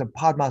images of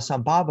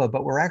Padmasambhava,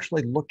 but we're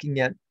actually looking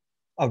at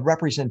a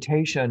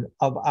representation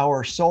of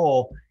our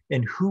soul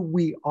and who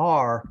we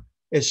are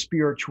as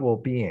spiritual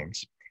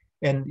beings.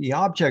 And the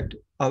object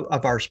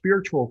of our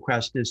spiritual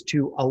quest is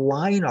to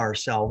align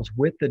ourselves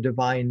with the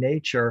divine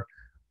nature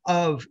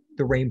of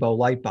the rainbow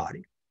light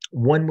body.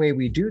 One way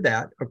we do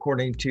that,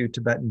 according to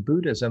Tibetan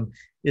Buddhism,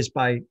 is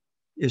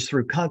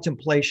through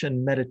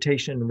contemplation,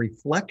 meditation, and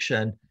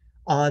reflection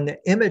on the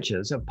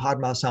images of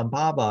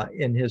Padmasambhava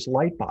in his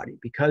light body.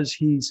 Because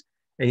he's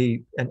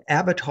an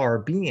avatar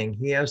being,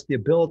 he has the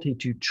ability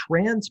to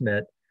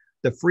transmit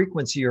the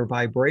frequency or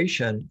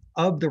vibration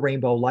of the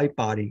rainbow light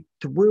body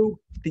through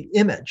the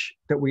image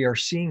that we are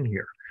seeing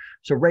here.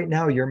 So right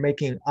now you're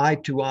making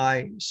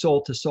eye-to-eye,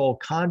 soul-to-soul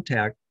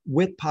contact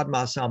with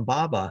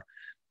Padmasambhava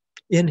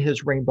in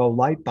his rainbow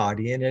light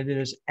body, and it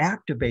is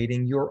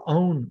activating your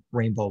own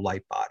rainbow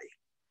light body.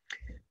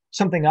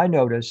 Something I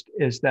noticed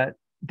is that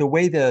the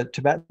way the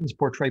Tibetans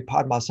portray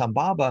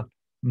Padmasambhava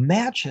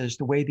matches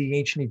the way the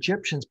ancient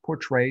Egyptians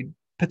portrayed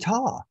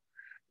Ptah.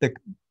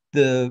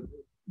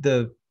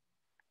 The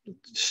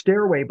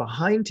stairway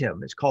behind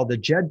him is called the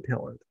Jed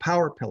pillar, the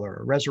power pillar,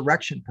 or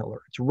resurrection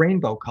pillar. It's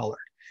rainbow colored.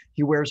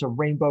 He wears a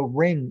rainbow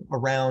ring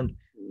around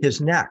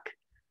his neck.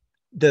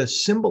 The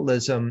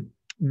symbolism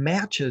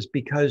matches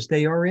because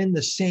they are in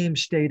the same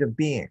state of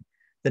being.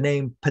 The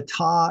name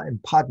Ptah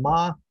and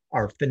Padma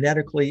are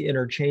phonetically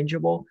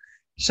interchangeable.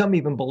 Some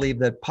even believe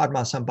that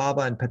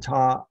Padmasambhava and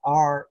Ptah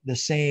are the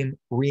same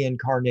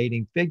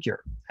reincarnating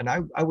figure. And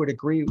I would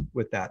agree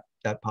with that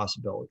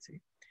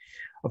possibility.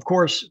 Of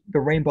course, the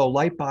rainbow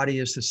light body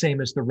is the same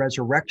as the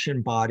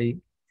resurrection body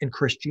in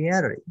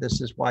Christianity.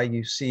 This is why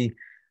you see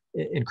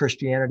in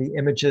Christianity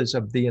images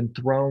of the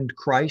enthroned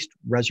Christ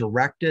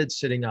resurrected,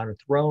 sitting on a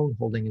throne,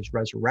 holding his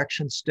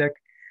resurrection stick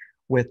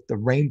with the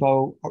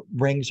rainbow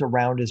rings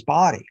around his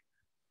body.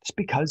 It's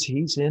because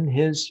he's in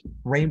his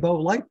rainbow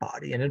light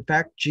body. And in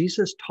fact,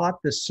 Jesus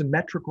taught this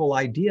symmetrical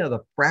idea, the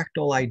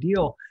fractal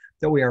ideal,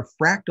 that we are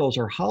fractals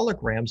or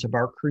holograms of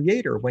our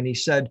Creator, when he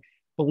said,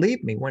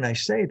 "Believe me when I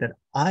say that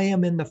I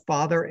am in the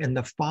Father and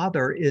the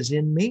Father is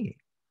in me."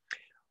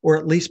 Or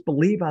at least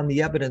believe on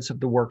the evidence of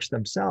the works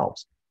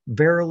themselves.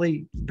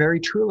 "Verily, very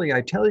truly,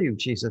 I tell you,"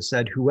 Jesus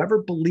said,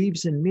 "whoever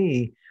believes in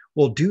me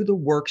will do the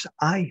works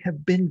I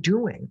have been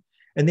doing,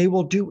 and they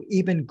will do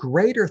even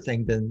greater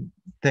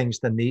things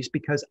than these,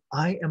 because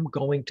I am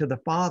going to the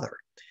Father."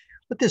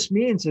 What this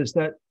means is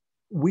that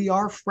we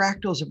are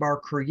fractals of our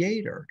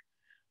Creator.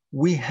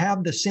 We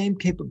have the same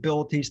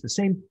capabilities, the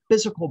same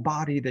physical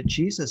body that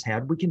Jesus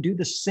had. We can do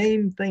the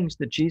same things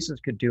that Jesus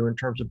could do in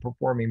terms of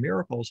performing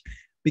miracles,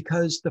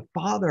 because the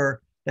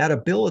Father, that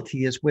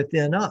ability is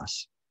within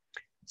us.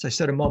 As I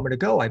said a moment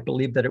ago, I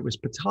believe that it was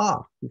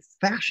Ptah who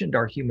fashioned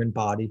our human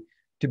body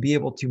to be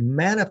able to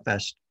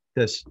manifest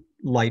this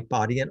light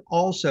body and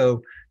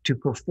also to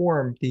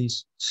perform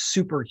these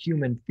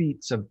superhuman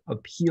feats of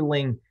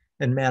healing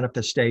and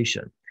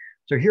manifestation.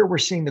 So here we're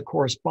seeing the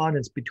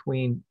correspondence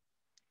between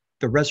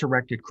the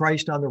resurrected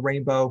Christ on the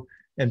rainbow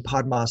and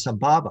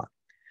Padmasambhava.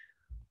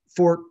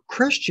 For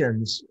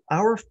Christians,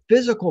 our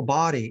physical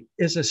body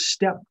is a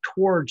step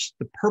towards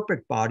the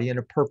perfect body and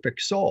a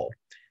perfect soul.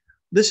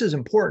 This is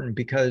important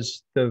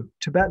because the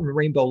Tibetan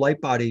rainbow light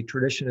body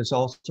tradition is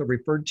also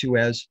referred to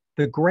as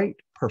the great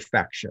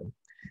perfection,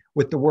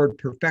 with the word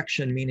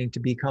perfection meaning to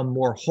become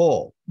more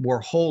whole, more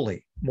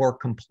holy, more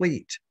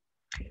complete.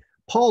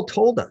 Paul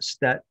told us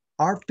that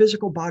our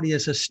physical body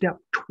is a step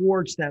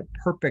towards that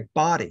perfect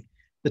body.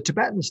 The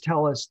Tibetans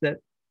tell us that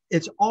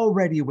it's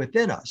already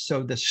within us.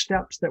 So the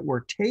steps that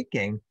we're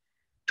taking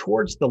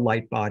towards the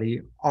light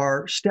body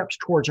are steps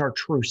towards our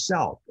true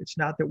self. It's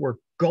not that we're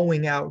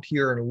going out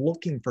here and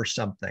looking for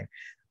something.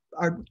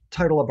 Our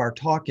title of our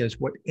talk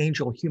is What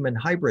Angel Human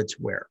Hybrids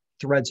Wear,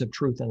 Threads of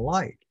Truth and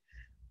Light.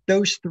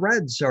 Those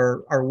threads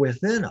are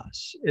within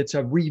us. It's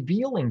a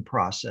revealing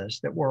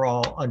process that we're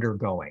all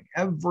undergoing.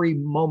 Every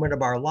moment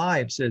of our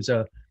lives is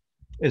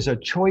a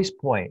choice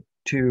point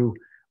to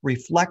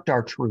reflect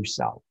our true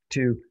self,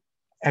 to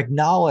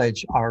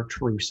acknowledge our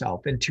true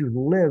self, and to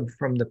live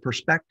from the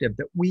perspective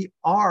that we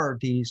are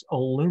these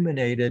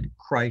illuminated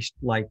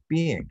Christ-like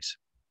beings.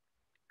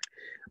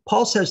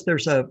 Paul says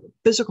there's a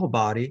physical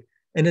body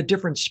and a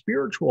different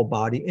spiritual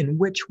body in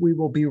which we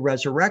will be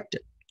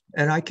resurrected.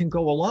 And I can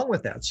go along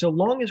with that, so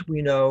long as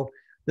we know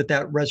that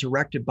that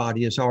resurrected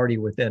body is already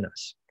within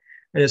us.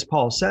 And as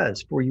Paul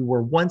says, "For you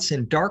were once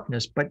in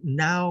darkness, but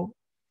now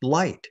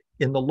light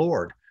in the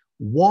Lord.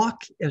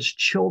 Walk as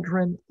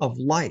children of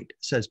light,"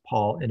 says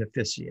Paul in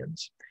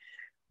Ephesians.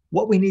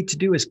 What we need to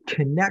do is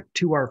connect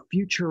to our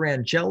future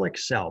angelic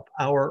self,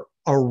 our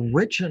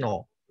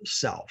original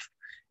self,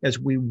 as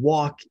we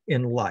walk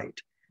in light.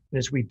 And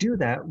as we do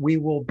that, we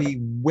will be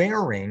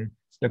wearing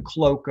the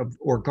cloak of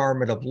or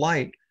garment of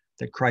light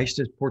that Christ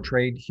is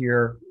portrayed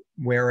here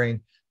wearing,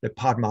 that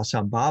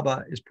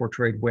Padmasambhava is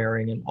portrayed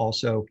wearing, and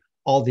also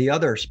all the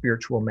other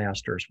spiritual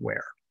masters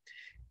wear.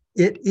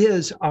 It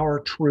is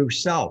our true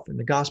self. In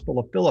the Gospel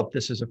of Philip,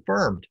 this is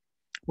affirmed,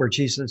 where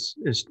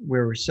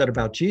it said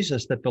about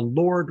Jesus that the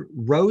Lord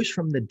rose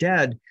from the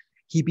dead.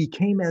 He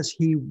became as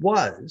he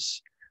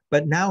was,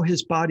 but now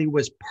his body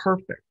was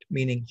perfect,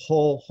 meaning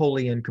whole,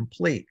 holy, and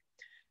complete.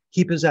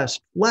 He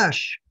possessed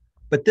flesh,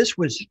 but this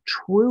was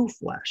true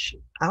flesh.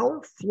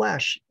 Our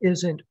flesh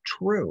isn't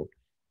true.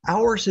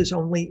 Ours is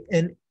only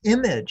an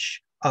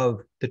image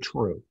of the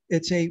true.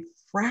 It's a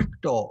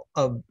fractal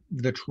of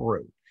the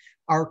true.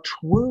 Our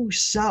true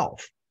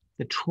self,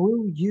 the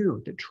true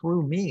you, the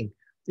true me,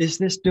 is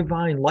this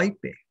divine light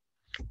being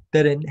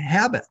that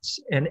inhabits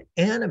and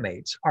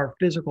animates our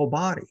physical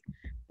body.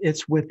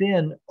 It's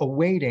within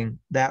awaiting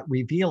that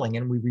revealing,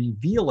 and we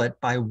reveal it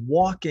by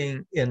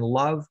walking in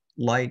love,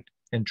 light,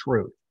 and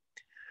truth.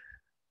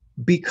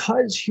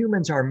 Because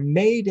humans are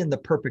made in the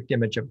perfect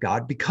image of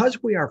God,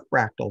 because we are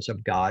fractals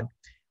of God,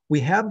 we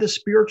have the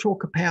spiritual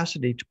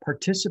capacity to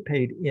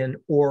participate in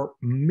or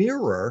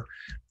mirror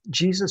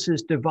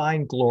Jesus's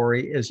divine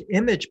glory as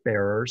image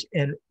bearers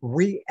and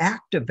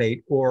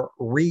reactivate or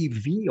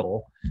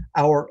reveal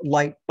our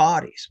light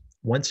bodies.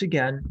 Once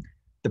again,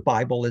 the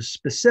Bible is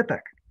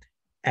specific.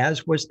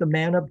 As was the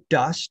man of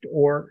dust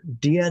or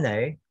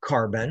DNA,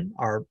 carbon,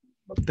 our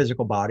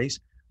physical bodies,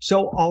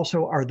 so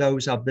also are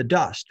those of the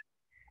dust.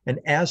 And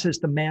as is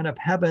the man of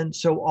heaven,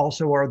 so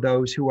also are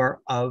those who are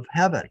of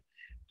heaven.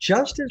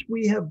 Just as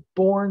we have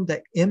borne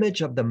the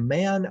image of the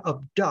man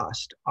of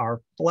dust,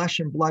 our flesh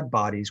and blood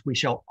bodies, we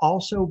shall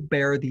also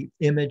bear the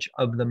image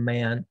of the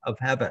man of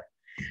heaven.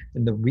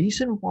 And the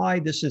reason why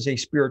this is a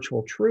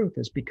spiritual truth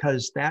is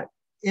because that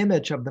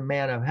image of the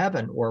man of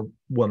heaven or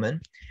woman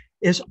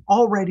is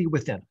already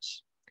within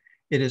us.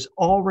 It is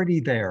already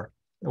there.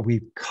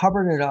 We've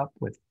covered it up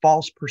with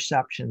false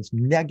perceptions,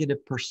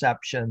 negative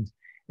perceptions,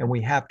 and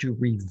we have to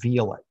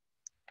reveal it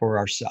for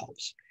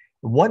ourselves.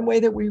 One way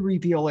that we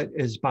reveal it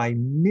is by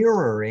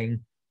mirroring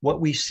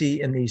what we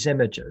see in these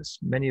images.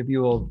 Many of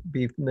you will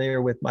be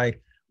familiar with my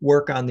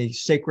work on the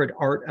sacred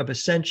art of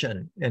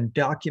ascension and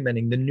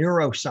documenting the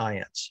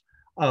neuroscience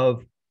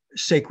of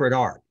sacred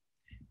art.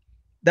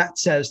 That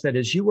says that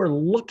as you are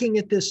looking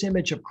at this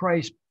image of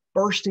Christ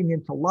bursting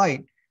into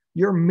light,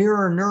 your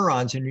mirror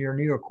neurons in your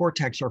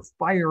neocortex are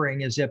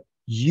firing as if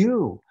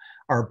you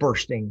are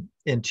bursting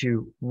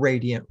into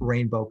radiant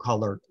rainbow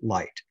colored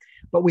light.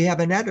 But we have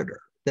an editor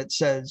that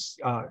says,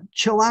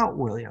 chill out,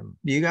 William.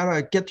 You got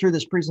to get through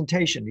this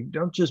presentation. You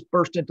don't just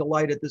burst into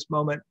light at this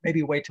moment.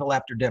 Maybe wait till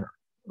after dinner.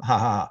 Ha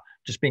ha,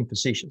 just being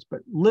facetious. But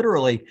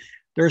literally,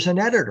 there's an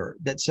editor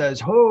that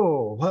says,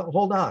 oh,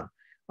 hold on.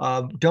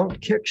 Don't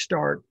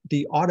kickstart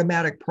the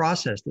automatic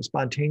process, the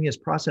spontaneous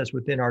process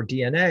within our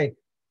DNA,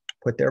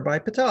 put there by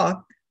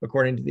Ptah,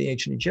 according to the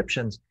ancient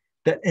Egyptians,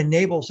 that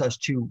enables us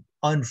to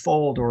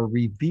unfold or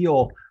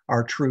reveal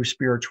our true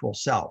spiritual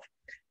self.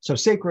 So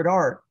sacred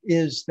art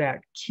is that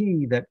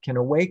key that can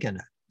awaken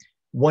it.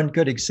 One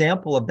good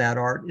example of that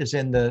art is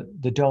in the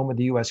dome of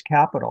the US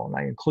Capitol. And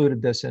I included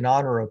this in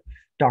honor of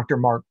Dr.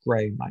 Mark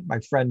Gray, my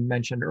friend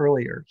mentioned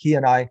earlier. He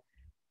and I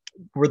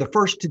were the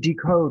first to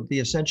decode the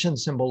ascension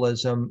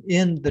symbolism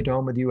in the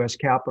dome of the US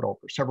Capitol.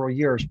 For several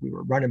years, we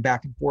were running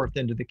back and forth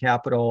into the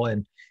Capitol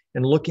and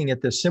looking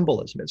at this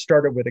symbolism. It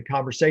started with a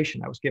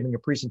conversation. I was giving a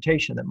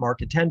presentation that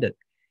Mark attended.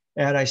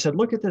 And I said,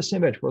 look at this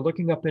image. We're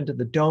looking up into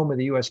the dome of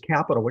the US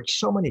Capitol, which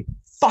so many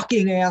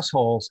fucking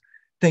assholes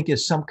think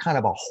is some kind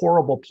of a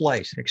horrible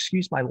place. And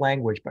excuse my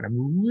language, but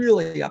I'm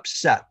really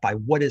upset by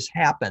what has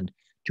happened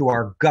to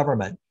our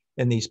government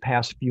in these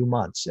past few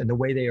months and the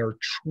way they are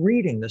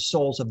treating the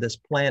souls of this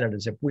planet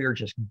as if we are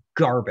just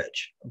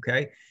garbage,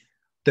 okay?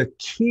 The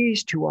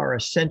keys to our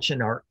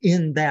ascension are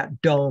in that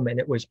dome, and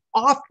it was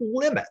off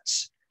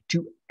limits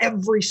to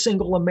every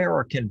single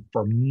American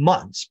for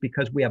months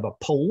because we have a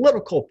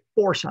political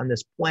force on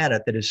this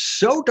planet that is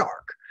so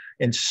dark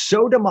and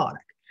so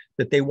demonic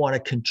that they want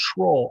to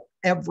control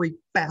every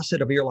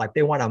facet of your life.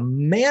 They want to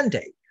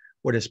mandate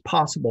what is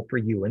possible for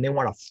you, and they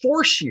want to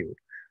force you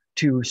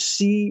to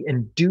see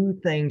and do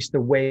things the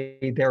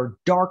way their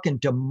dark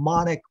and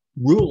demonic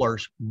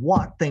rulers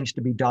want things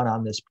to be done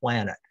on this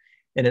planet.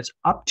 And it's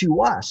up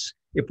to us,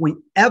 if we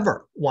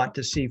ever want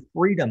to see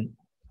freedom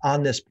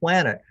on this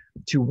planet,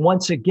 to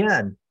once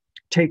again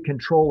take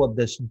control of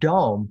this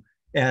dome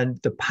and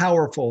the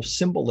powerful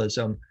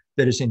symbolism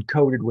that is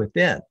encoded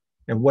within.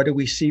 And what do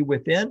we see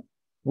within?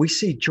 We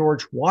see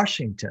George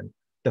Washington,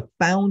 the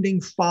founding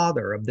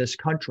father of this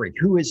country,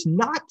 who is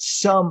not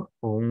some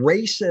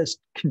racist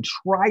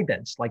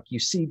contrivance like you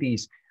see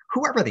these,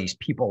 whoever these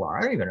people are.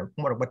 I don't even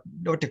know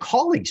what to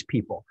call these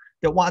people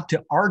that want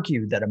to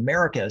argue that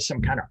America is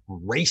some kind of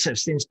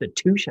racist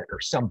institution or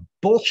some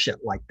bullshit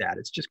like that.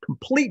 It's just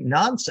complete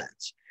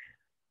nonsense.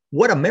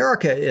 What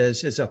America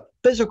is a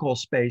physical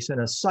space and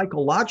a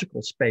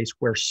psychological space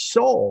where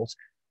souls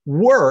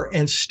were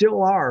and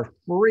still are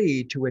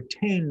free to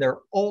attain their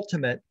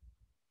ultimate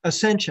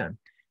ascension.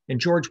 And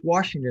George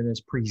Washington is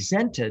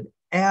presented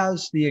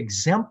as the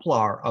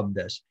exemplar of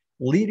this,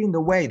 leading the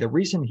way. The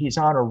reason he's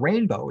on a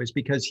rainbow is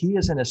because he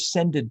is an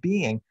ascended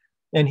being,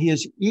 and he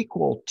is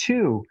equal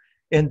to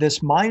In this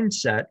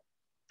mindset,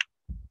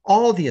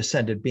 all the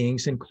ascended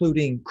beings,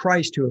 including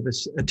Christ, who have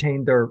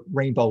attained their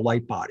rainbow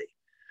light body,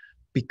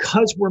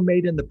 because we're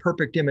made in the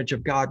perfect image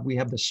of God, we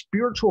have the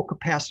spiritual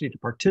capacity to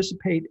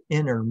participate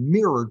in or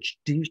mirror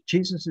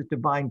Jesus'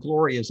 divine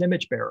glory as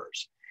image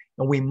bearers.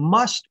 And we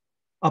must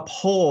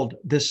uphold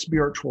this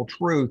spiritual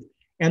truth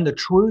and the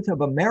truth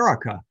of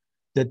America,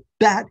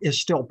 that is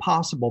still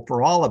possible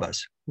for all of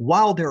us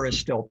while there is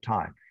still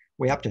time.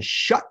 We have to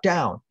shut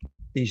down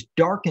these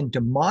dark and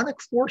demonic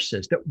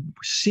forces that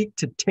seek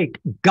to take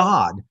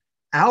God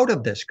out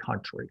of this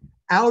country,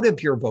 out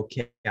of your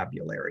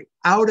vocabulary,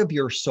 out of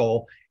your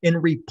soul,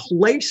 and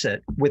replace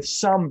it with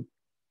some,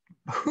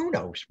 who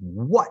knows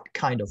what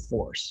kind of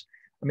force.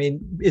 I mean,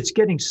 it's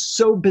getting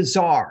so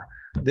bizarre,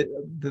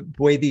 the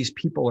way these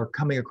people are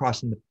coming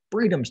across and the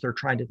freedoms they're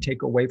trying to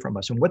take away from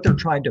us and what they're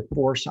trying to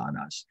force on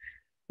us.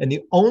 And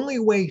the only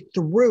way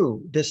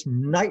through this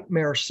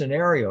nightmare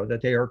scenario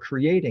that they are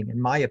creating,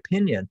 in my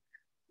opinion,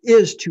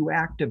 is to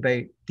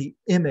activate the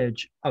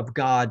image of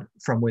God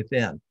from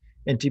within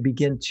and to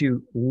begin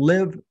to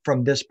live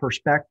from this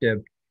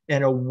perspective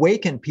and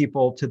awaken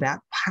people to that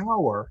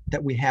power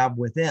that we have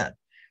within.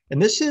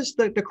 And this is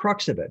the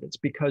crux of it. It's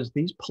because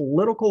these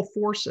political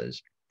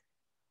forces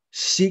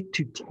seek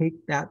to take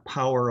that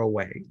power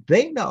away.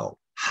 They know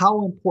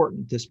how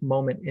important this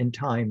moment in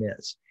time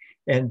is,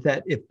 and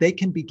that if they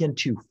can begin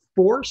to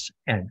force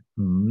and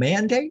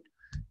mandate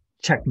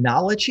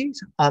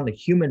technologies on the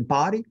human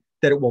body,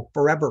 that it will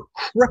forever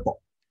cripple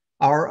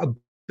our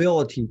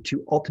ability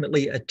to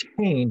ultimately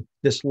attain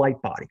this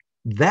light body.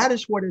 That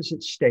is what is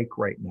at stake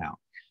right now.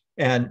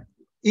 And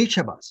each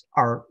of us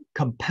are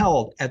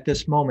compelled at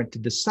this moment to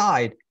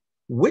decide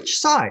which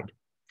side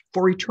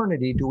for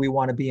eternity do we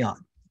want to be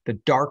on. The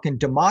dark and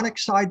demonic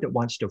side that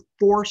wants to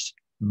force,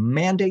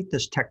 mandate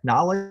this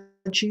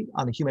technology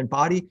on the human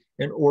body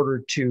in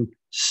order to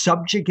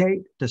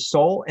subjugate the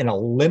soul and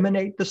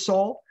eliminate the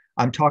soul.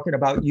 I'm talking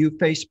about you,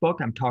 Facebook.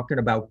 I'm talking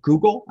about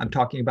Google. I'm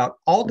talking about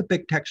all the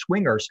big tech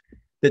swingers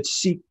that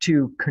seek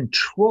to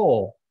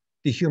control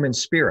the human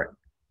spirit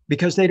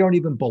because they don't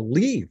even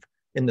believe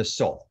in the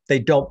soul. They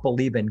don't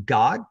believe in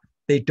God.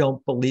 They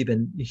don't believe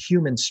in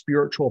human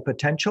spiritual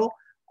potential.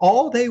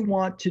 All they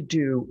want to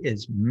do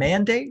is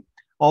mandate.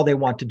 All they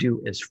want to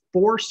do is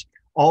force.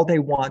 All they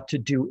want to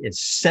do is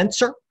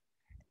censor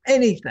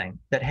anything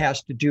that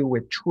has to do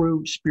with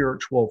true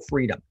spiritual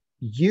freedom.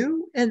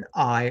 You and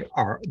I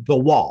are the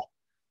wall.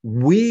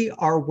 We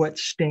are what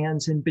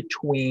stands in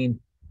between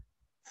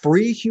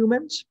free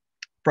humans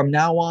from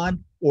now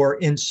on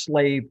or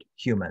enslaved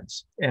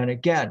humans. And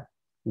again,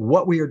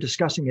 what we are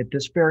discussing at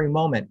this very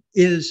moment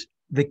is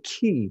the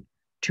key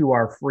to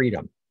our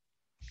freedom.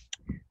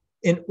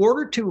 In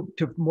order to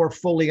more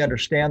fully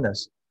understand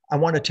this, I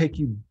want to take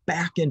you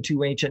back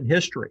into ancient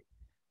history,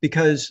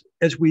 because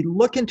as we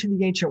look into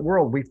the ancient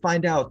world, we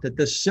find out that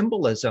the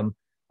symbolism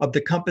of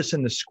the compass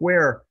and the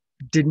square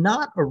did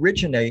not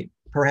originate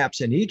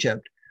perhaps in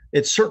Egypt.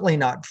 It's certainly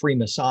not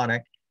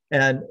Freemasonic,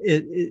 and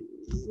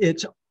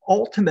it's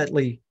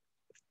ultimately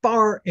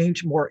far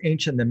more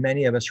ancient than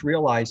many of us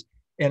realize,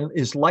 and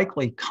is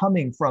likely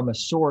coming from a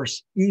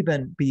source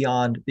even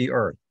beyond the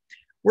earth.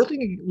 We're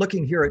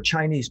looking here at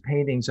Chinese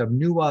paintings of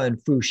Nuwa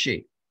and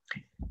Fuxi,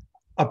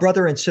 a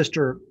brother and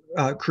sister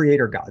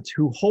creator gods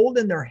who hold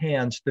in their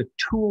hands the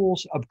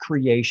tools of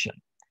creation.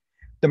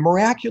 The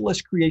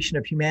miraculous creation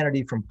of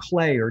humanity from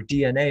clay or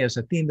DNA is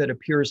a theme that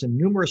appears in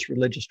numerous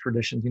religious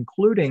traditions,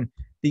 including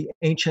the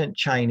ancient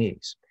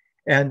Chinese.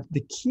 And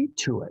the key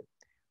to it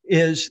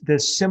is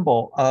this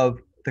symbol of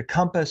the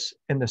compass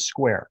and the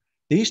square.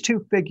 These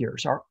two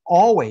figures are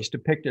always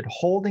depicted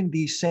holding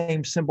these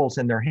same symbols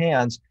in their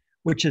hands,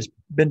 which have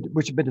been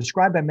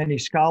described by many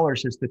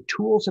scholars as the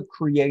tools of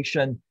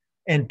creation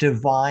and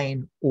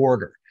divine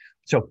order.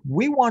 So if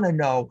we want to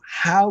know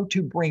how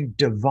to bring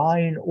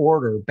divine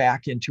order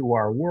back into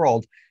our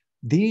world,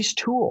 these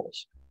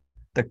tools,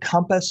 the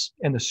compass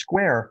and the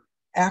square,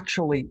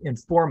 actually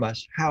inform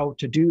us how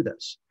to do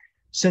this.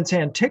 Since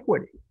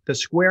antiquity, the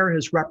square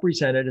has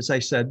represented, as I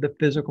said, the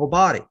physical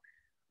body.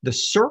 The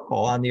circle,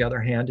 on the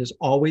other hand, has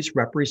always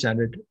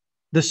represented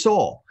the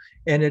soul.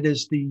 And it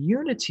is the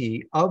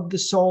unity of the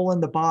soul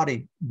and the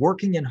body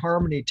working in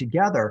harmony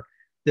together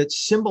that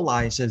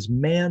symbolizes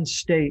man's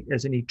state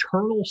as an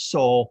eternal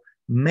soul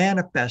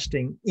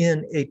manifesting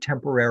in a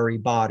temporary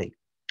body.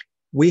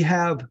 We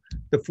have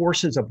the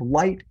forces of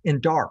light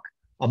and dark.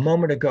 A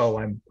moment ago,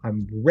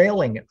 I'm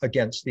railing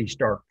against these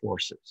dark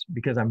forces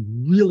because I'm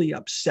really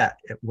upset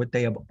at what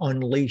they have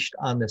unleashed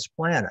on this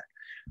planet.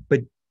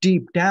 But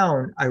deep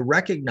down, I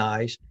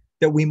recognize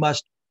that we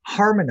must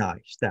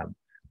harmonize them.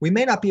 We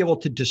may not be able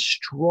to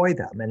destroy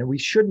them, and we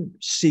shouldn't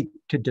seek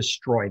to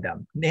destroy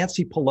them.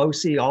 Nancy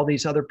Pelosi, all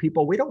these other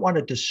people, we don't want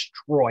to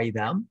destroy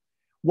them.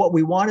 What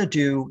we want to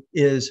do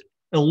is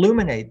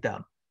illuminate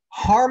them,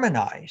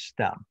 harmonize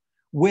them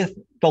with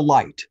the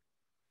light.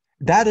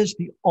 That is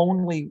the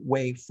only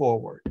way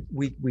forward.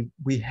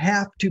 We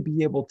have to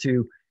be able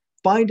to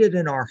find it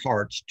in our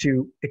hearts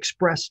to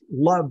express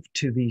love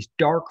to these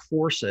dark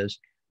forces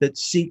that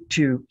seek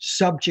to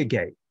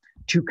subjugate,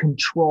 to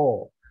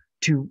control,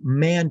 to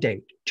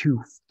mandate,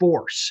 to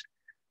force,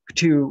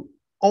 to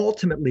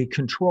ultimately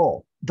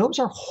control. Those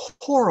are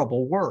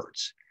horrible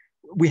words.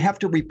 We have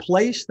to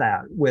replace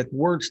that with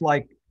words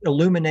like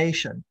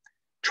illumination,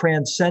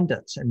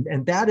 transcendence.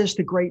 And that is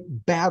the great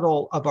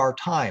battle of our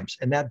times.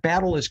 And that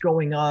battle is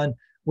going on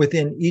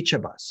within each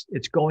of us.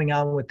 It's going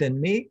on within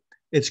me.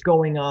 It's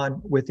going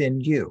on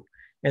within you.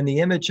 And the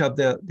image of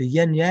the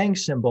yin yang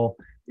symbol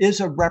is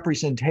a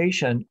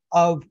representation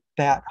of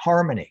that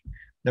harmony.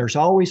 There's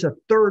always a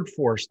third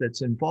force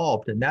that's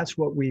involved, and that's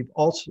what we've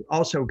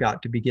also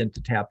got to begin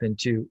to tap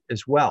into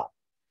as well.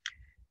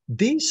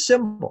 These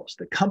symbols,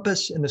 the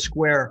compass and the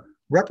square,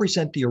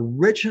 represent the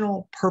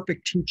original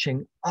perfect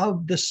teaching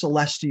of the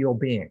celestial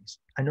beings.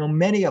 I know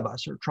many of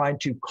us are trying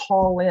to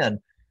call in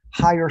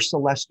higher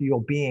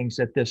celestial beings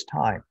at this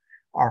time,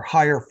 our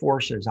higher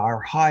forces, our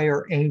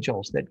higher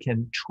angels that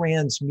can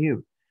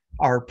transmute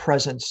our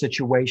present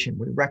situation.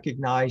 We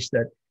recognize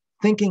that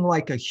thinking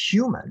like a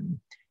human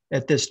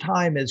at this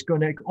time is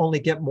going to only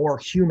get more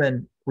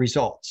human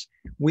results.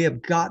 We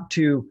have got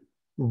to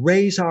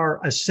raise our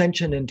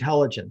ascension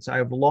intelligence. I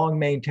have long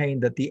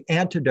maintained that the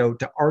antidote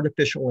to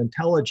artificial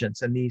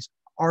intelligence and these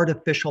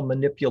artificial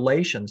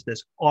manipulations,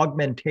 this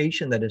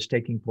augmentation that is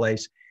taking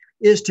place,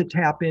 is to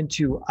tap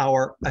into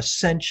our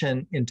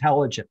ascension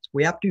intelligence.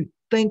 We have to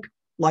think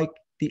like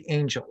the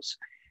angels.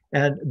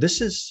 And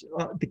this is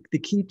the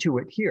key to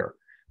it here,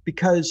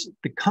 because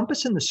the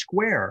compass and the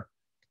square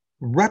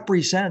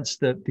represents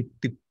the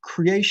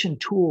creation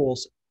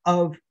tools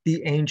of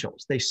the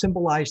angels. They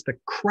symbolize the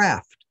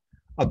craft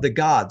of the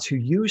gods who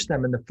use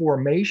them in the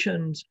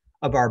formations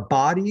of our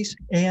bodies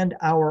and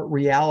our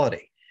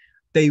reality.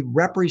 They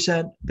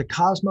represent the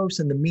cosmos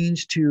and the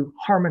means to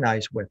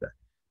harmonize with it.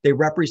 They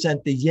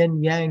represent the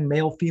yin-yang,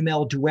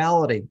 male-female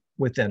duality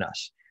within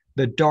us,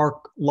 the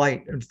dark,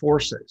 light, and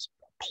forces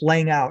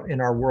playing out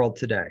in our world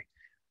today.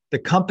 The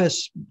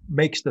compass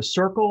makes the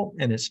circle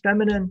and is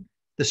feminine.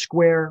 The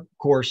square, of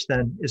course,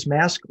 then is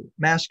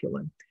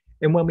masculine.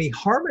 And when we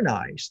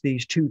harmonize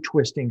these two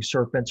twisting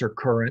serpents or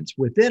currents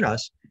within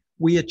us,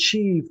 we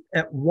achieve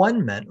at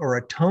one-ment or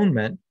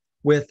atonement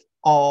with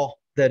all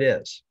that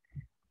is.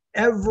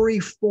 Every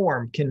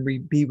form can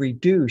be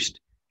reduced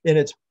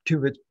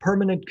to its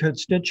permanent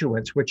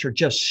constituents, which are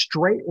just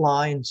straight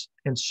lines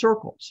and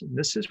circles. And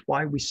this is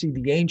why we see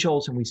the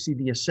angels and we see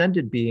the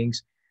ascended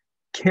beings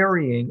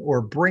carrying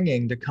or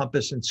bringing the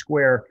compass and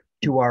square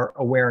to our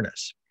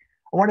awareness.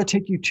 I want to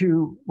take you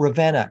to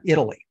Ravenna,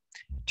 Italy,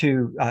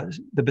 to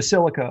the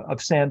Basilica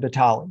of San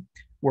Vitale.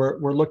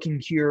 We're looking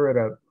here at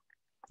an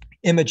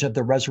image of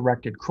the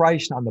resurrected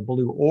Christ on the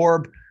blue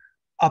orb.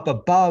 Up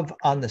above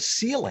on the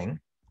ceiling,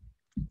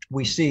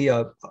 we see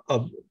a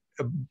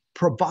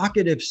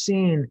provocative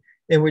scene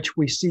in which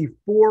we see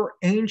four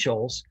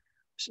angels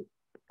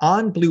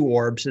on blue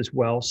orbs as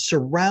well,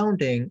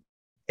 surrounding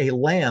a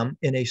lamb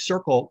in a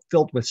circle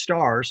filled with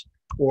stars,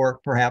 or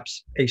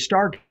perhaps a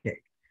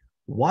stargate.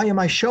 Why am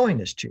I showing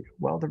this to you?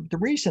 Well, the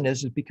reason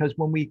is because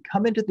when we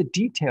come into the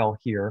detail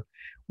here,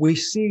 we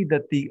see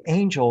that the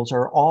angels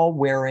are all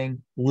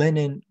wearing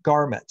linen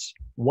garments,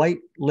 white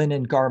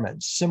linen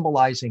garments,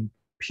 symbolizing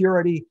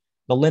purity.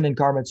 The linen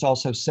garments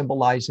also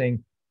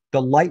symbolizing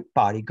the light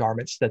body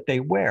garments that they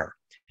wear.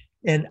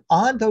 And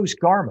on those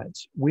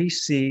garments, we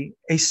see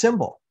a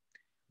symbol.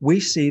 We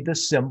see the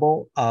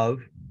symbol of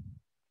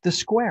the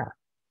square.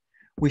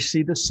 We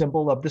see the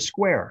symbol of the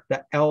square,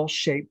 the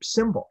L-shaped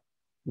symbol.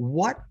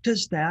 What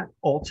does that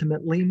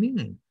ultimately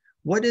mean?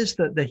 What is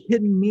the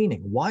hidden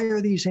meaning? Why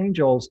are these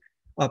angels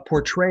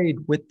portrayed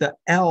with the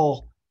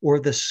L or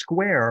the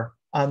square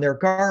on their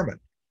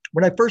garment?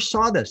 When I first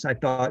saw this, I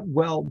thought,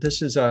 well,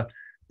 this is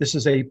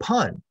a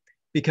pun,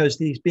 because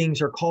these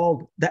beings are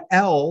called the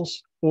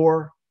L's,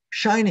 or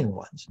shining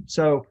ones.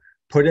 So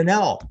put an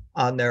L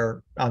on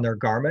their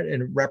garment,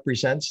 and it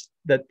represents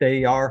that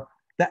they are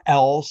the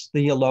L's,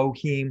 the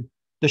Elohim,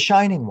 the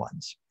shining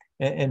ones.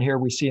 And here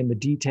we see in the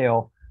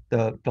detail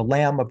the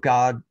Lamb of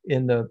God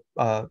in the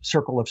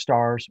circle of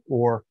stars,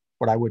 or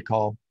what I would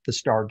call the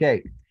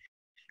Stargate.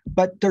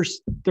 But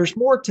there's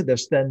more to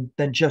this than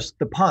just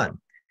the pun.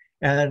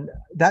 And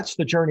that's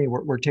the journey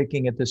we're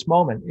taking at this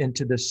moment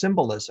into this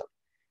symbolism.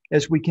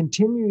 As we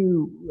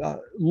continue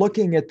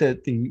looking at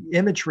the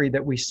imagery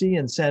that we see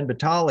in San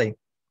Vitale,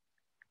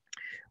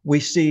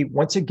 we see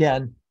once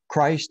again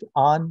Christ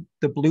on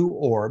the blue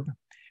orb.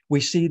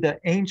 We see the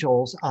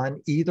angels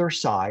on either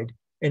side,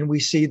 and we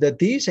see that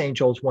these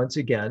angels once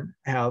again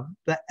have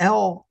the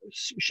L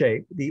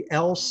shape, the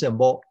L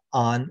symbol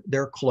on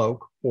their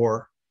cloak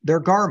or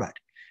their garment.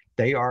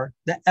 They are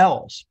the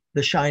L's,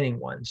 the shining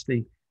ones.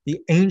 The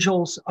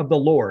angels of the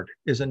Lord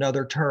is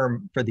another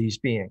term for these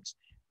beings.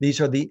 These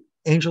are the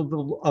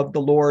angels of the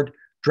Lord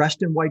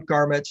dressed in white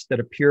garments that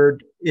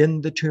appeared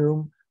in the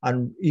tomb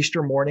on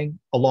Easter morning,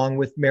 along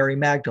with Mary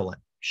Magdalene.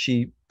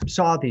 She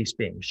saw these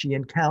beings. She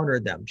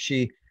encountered them.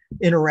 She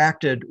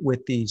interacted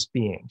with these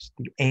beings,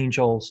 the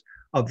angels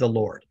of the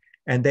Lord.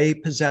 And they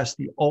possess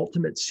the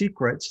ultimate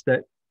secrets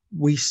that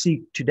we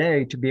seek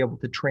today to be able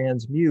to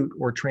transmute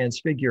or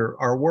transfigure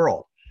our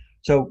world.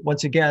 So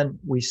once again,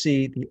 we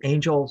see the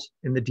angels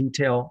in the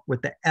detail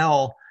with the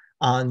L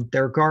on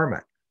their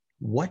garment.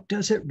 What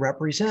does it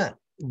represent?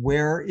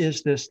 Where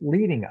is this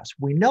leading us?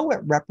 We know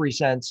it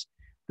represents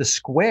the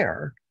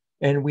square,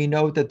 and we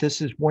know that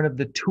this is one of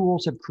the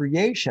tools of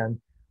creation,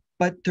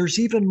 but there's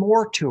even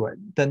more to it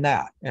than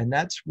that. And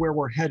that's where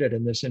we're headed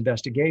in this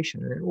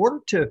investigation. And in order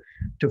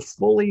to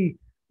fully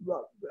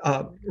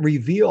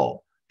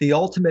reveal the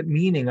ultimate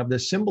meaning of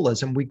this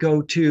symbolism, we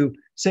go to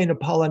St.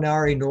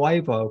 Apollinare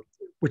Nuovo,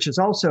 which is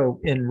also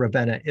in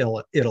Ravenna,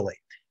 Italy.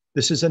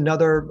 This is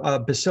another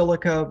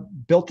basilica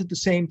built at the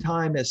same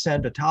time as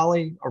San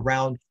Vitale,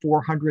 around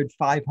 400,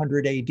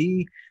 500 AD,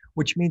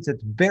 which means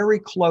it's very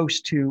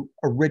close to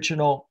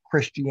original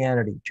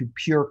Christianity, to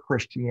pure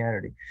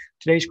Christianity.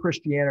 Today's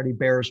Christianity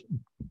bears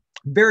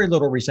very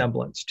little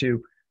resemblance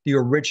to the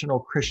original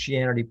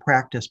Christianity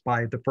practiced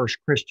by the first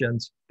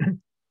Christians.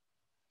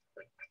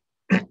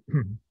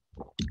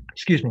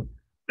 Excuse me,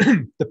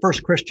 the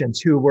first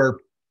Christians, who were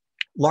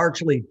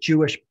largely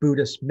Jewish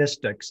Buddhist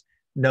mystics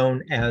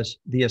known as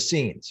the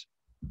Essenes.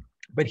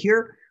 But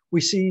here we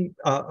see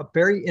a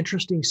very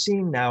interesting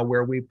scene now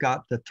where we've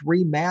got the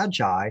three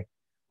magi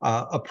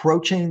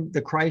approaching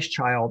the Christ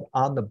child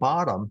on the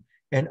bottom,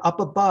 and up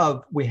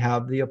above we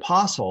have the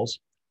apostles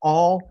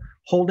all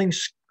holding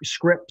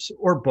scripts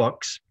or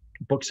books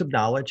of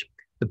knowledge,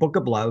 the book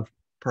of love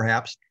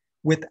perhaps,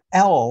 with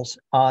L's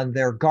on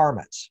their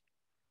garments,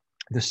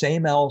 the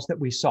same L's that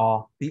we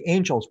saw the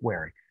angels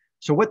wearing.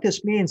 So what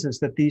this means is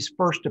that these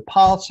first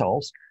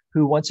apostles,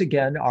 who once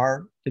again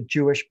are the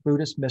Jewish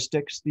Buddhist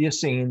mystics, the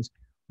Essenes,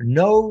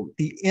 know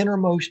the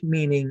innermost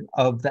meaning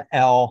of the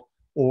L,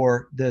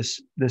 or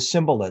this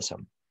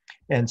symbolism.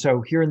 And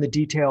so here in the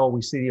detail,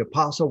 we see the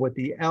apostle with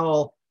the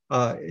L.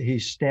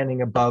 He's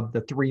standing above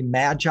the three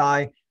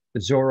magi,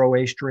 the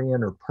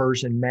Zoroastrian or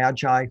Persian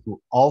magi, who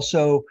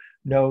also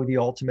know the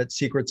ultimate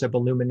secrets of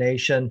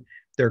illumination.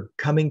 They're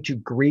coming to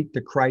greet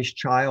the Christ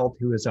child,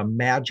 who is a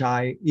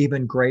magi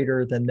even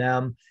greater than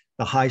them,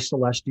 the high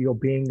celestial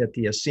being that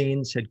the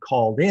Essenes had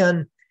called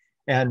in.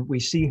 And we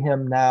see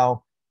him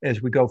now,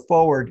 as we go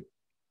forward,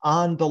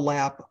 on the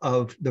lap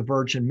of the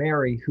Virgin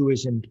Mary, who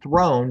is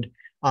enthroned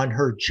on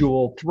her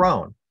jeweled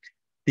throne.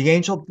 The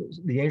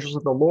angels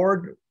of the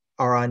Lord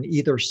are on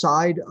either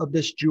side of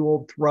this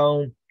jeweled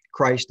throne.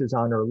 Christ is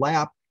on her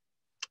lap.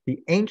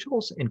 The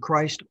angels and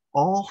Christ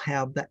all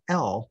have the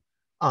L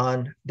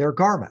on their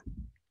garment,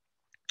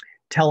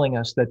 telling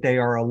us that they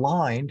are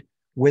aligned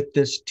with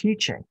this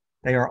teaching.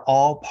 They are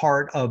all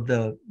part of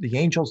the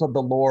angels of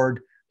the Lord,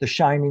 the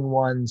shining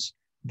ones,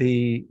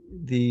 the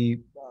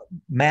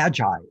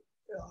magi,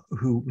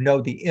 who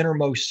know the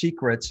innermost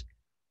secrets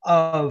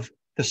of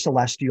the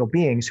celestial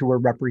beings who are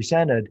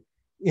represented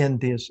in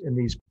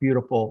these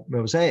beautiful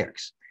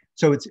mosaics.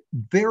 So it's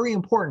very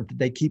important that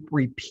they keep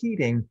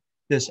repeating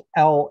this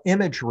L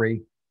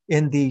imagery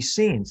in these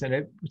scenes. And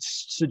it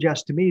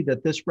suggests to me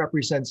that this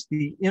represents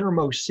the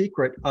innermost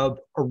secret of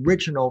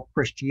original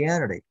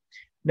Christianity.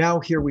 Now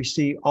here we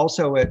see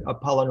also at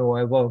Apollo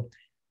Nuovo,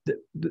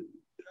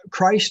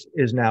 Christ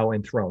is now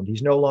enthroned.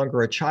 He's no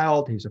longer a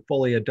child. He's a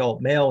fully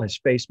adult male. His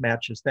face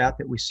matches that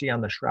we see on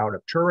the Shroud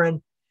of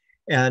Turin.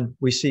 And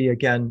we see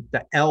again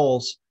the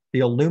L's, the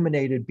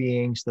illuminated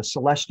beings, the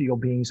celestial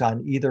beings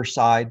on either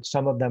side,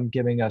 some of them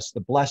giving us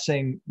the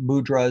blessing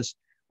mudras,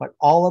 but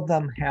all of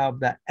them have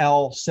the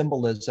L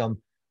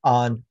symbolism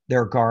on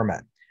their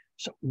garment.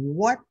 So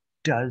what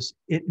does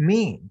it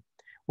mean?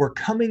 We're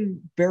coming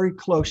very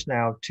close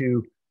now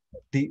to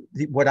the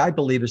what I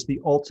believe is the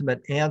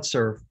ultimate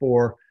answer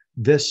for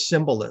this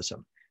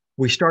symbolism.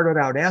 We started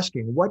out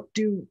asking, what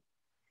do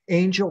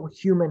angel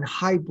human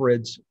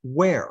hybrids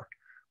wear?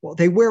 Well,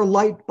 they wear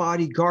light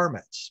body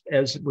garments,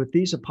 as with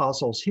these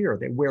apostles here.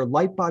 They wear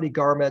light body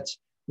garments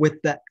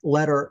with that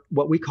letter,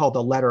 what we call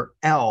the letter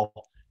L,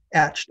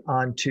 etched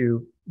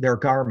onto their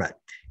garment.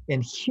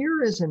 And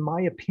here is, in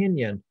my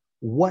opinion,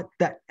 what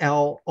the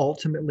L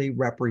ultimately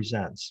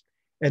represents.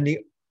 And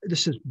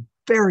this is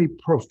very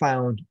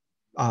profound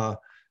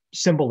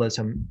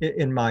symbolism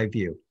in my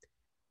view.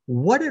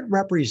 What it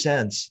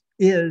represents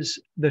is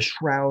the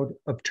Shroud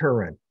of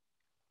Turin.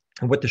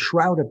 And what the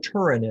Shroud of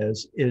Turin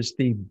is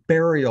the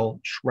burial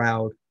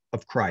shroud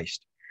of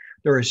Christ.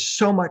 There is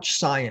so much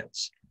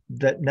science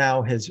that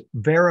now has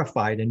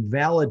verified and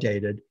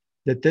validated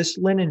that this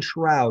linen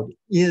shroud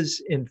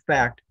is, in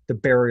fact, the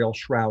burial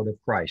shroud of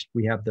Christ.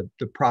 We have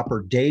the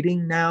proper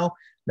dating now,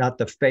 not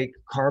the fake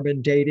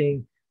carbon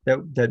dating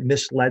that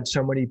misled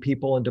so many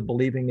people into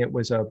believing it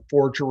was a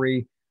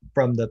forgery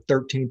from the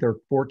 13th or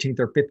 14th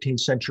or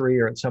 15th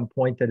century, or at some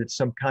point that it's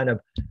some kind of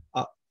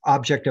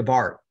object of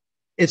art.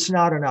 It's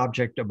not an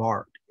object of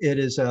art. It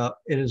is a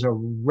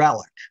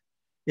relic.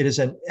 It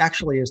is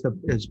actually,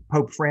 as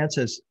Pope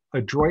Francis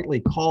adroitly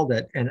called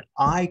it, an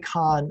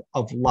icon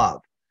of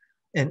love.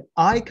 An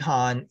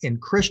icon in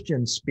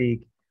Christian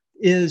speak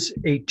is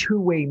a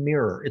two-way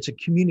mirror. It's a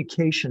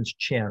communications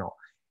channel.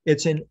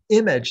 It's an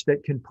image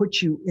that can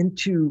put you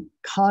into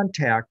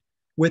contact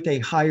with a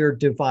higher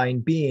divine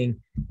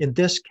being, in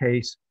this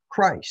case,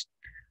 Christ.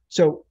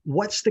 So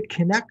what's the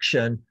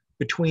connection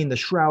between the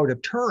Shroud of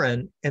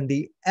Turin and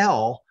the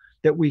L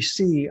that we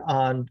see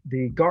on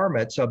the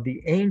garments of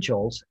the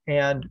angels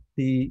and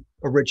the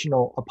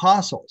original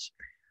apostles.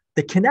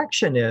 The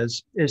connection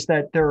is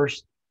that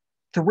there's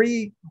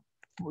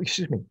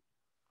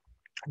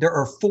there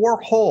are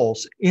 4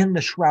 holes in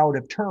the Shroud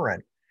of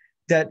Turin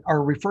that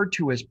are referred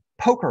to as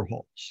poker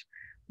holes.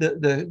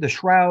 The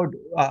shroud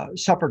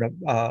suffered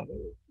a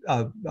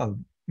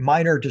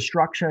minor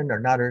destruction, or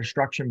not a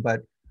destruction,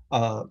 but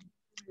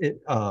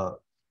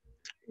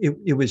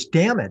it was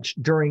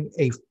damaged during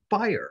a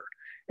fire.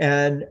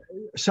 And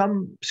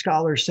some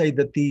scholars say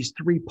that these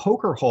 3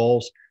 poker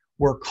holes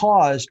were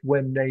caused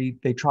when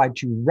they tried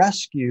to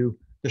rescue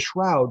the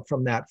shroud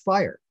from that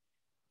fire.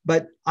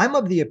 But I'm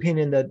of the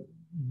opinion that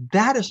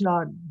that is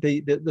not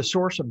the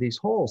source of these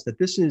holes, that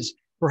this is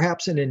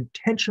perhaps an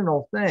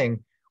intentional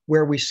thing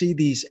where we see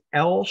these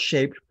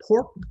L-shaped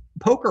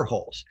poker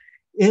holes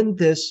in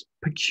this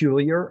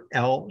peculiar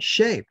L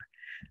shape.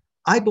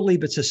 I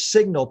believe it's a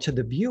signal to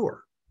the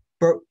viewer,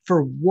 but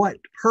for what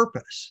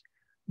purpose?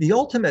 The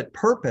ultimate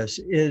purpose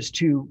is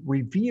to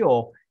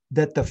reveal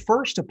that the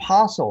first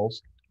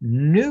apostles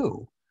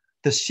knew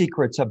the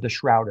secrets of the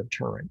Shroud of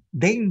Turin.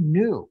 They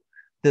knew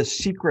the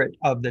secret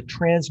of the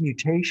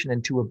transmutation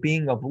into a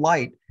being of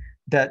light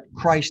that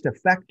Christ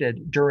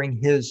effected during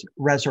his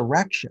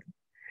resurrection.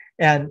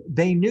 And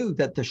they knew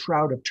that the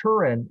Shroud of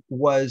Turin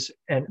was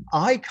an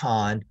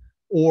icon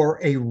or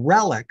a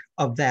relic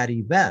of that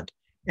event.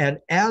 And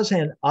as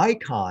an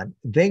icon,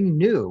 they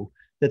knew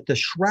that the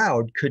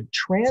shroud could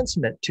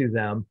transmit to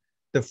them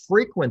the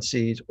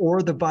frequencies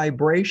or the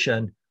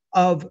vibration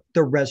of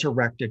the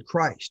resurrected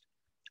Christ.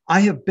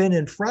 I have been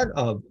in front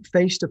of,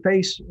 face to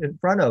face in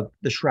front of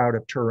the Shroud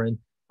of Turin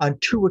on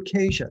 2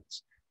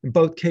 occasions. In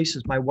both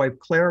cases, my wife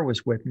Claire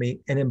was with me.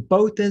 And in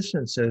both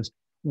instances,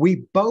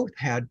 we both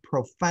had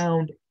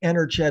profound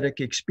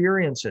energetic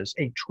experiences.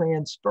 A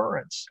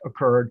transference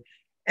occurred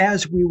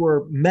as we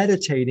were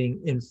meditating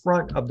in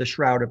front of the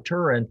Shroud of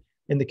Turin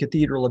in the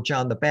Cathedral of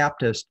John the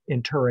Baptist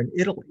in Turin,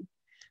 Italy.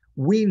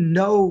 We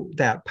know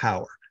that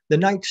power. The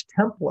Knights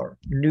Templar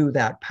knew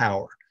that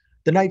power.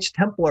 The Knights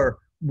Templar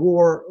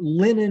wore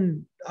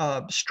linen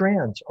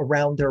strands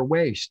around their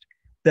waist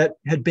that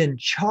had been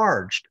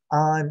charged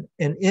on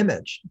an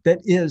image that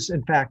is,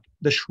 in fact,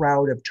 the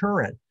Shroud of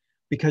Turin,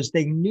 because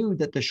they knew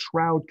that the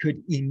shroud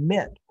could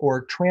emit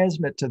or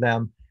transmit to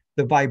them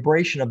the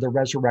vibration of the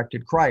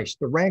resurrected Christ.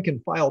 The rank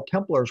and file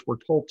Templars were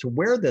told to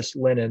wear this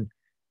linen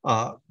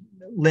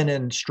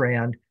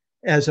strand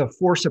as a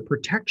force of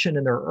protection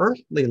in their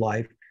earthly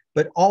life,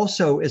 but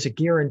also as a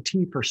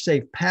guarantee for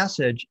safe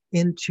passage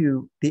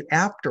into the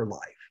afterlife.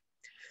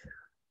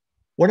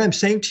 What I'm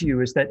saying to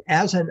you is that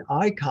as an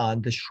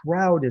icon, the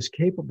shroud is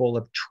capable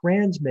of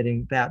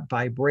transmitting that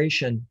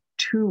vibration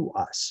to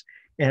us.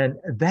 And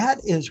that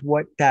is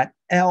what that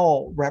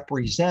L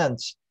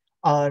represents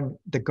on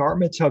the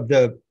garments of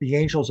the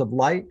angels of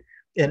light,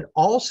 and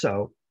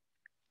also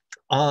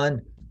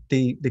on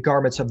the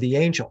garments of the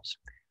angels.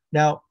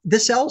 Now,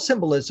 this L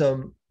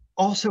symbolism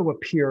also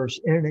appears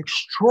in an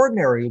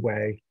extraordinary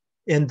way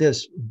in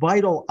this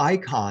vital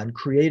icon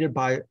created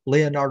by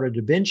Leonardo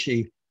da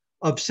Vinci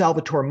of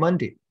Salvator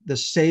Mundi, the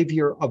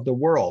savior of the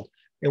world,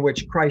 in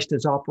which Christ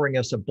is offering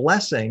us a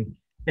blessing,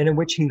 and in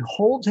which he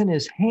holds in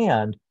his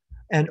hand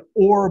an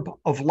orb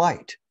of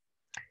light.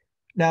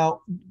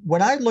 Now,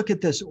 when I look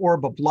at this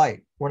orb of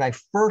light, when I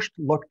first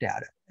looked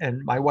at it,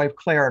 and my wife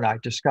Claire and I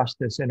discussed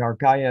this in our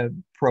Gaia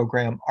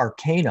program,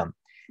 Arcanum,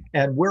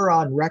 and we're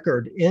on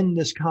record in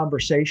this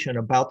conversation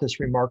about this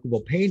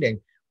remarkable painting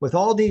with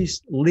all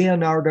these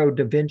Leonardo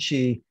da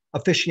Vinci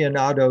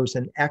aficionados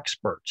and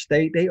experts.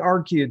 They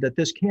argued that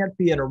this can't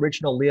be an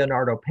original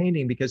Leonardo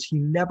painting because he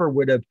never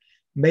would have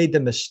made the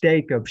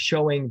mistake of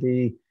showing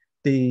the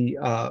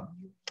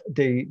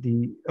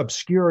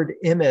obscured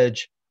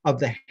image of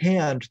the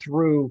hand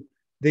through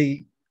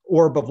the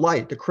orb of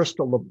light, the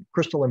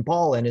crystalline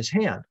ball in his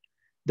hand.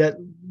 That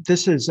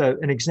this is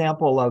an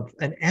example of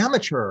an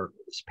amateur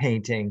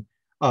painting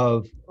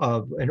of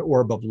an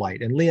orb of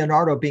light. And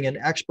Leonardo, being an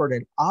expert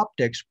in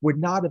optics, would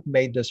not have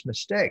made this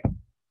mistake.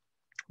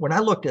 When I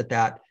looked at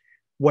that,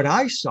 what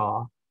I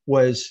saw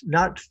was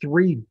not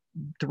three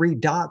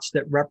dots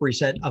that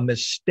represent a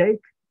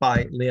mistake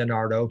by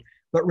Leonardo,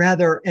 but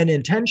rather an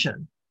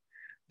intention.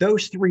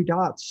 Those 3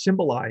 dots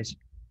symbolize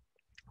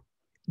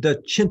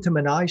the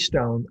Chintamani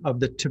stone of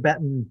the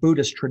Tibetan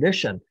Buddhist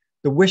tradition,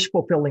 the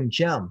wish-fulfilling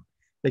gem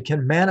that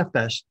can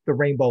manifest the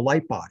rainbow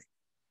light body.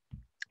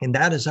 And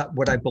that is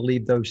what I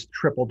believe those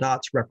triple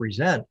dots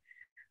represent.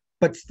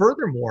 But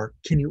furthermore,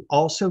 can you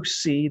also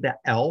see the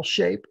L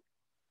shape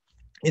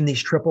in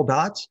these triple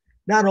dots?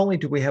 Not only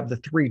do we have the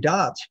 3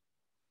 dots,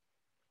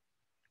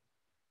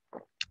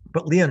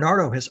 but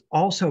Leonardo has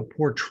also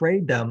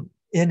portrayed them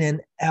in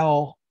an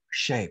L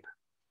shape.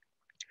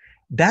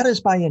 That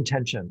is by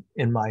intention,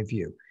 in my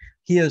view.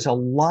 He is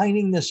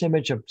aligning this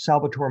image of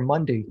Salvator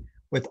Mundi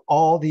with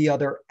all the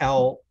other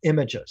L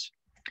images.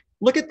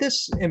 Look at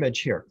this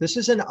image here. This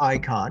is an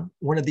icon,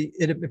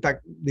 in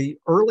fact, the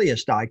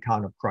earliest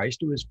icon of Christ.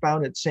 It was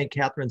found at St.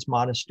 Catherine's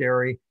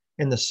Monastery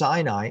in the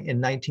Sinai in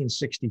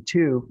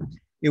 1962.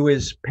 It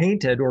was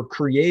painted or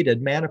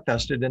created,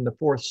 manifested in the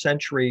 4th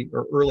century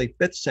or early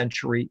 5th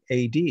century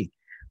AD.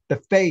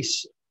 The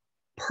face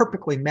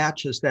perfectly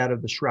matches that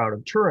of the Shroud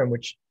of Turin,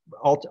 which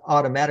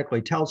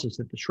automatically tells us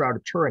that the Shroud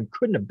of Turin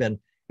couldn't have been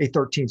a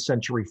 13th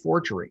century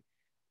forgery.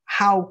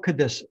 How could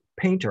this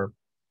painter,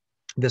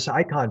 this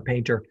icon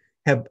painter,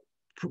 have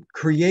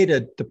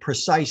created the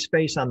precise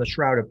face on the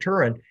Shroud of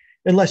Turin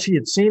unless he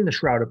had seen the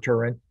Shroud of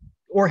Turin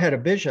or had a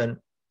vision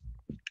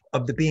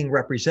of the being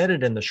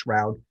represented in the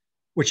shroud,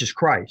 which is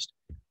Christ,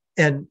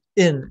 and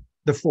in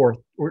the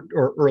 4th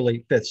or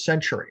early 5th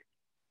century?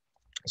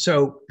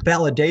 So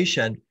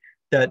validation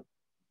that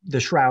the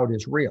shroud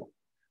is real.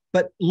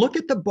 But look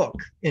at the book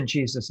in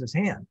Jesus's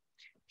hand.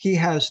 He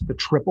has the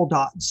triple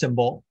dot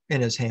symbol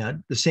in his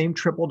hand, the same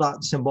triple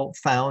dot symbol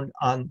found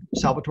on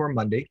Salvator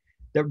Mundi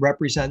that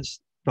represents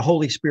the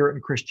Holy Spirit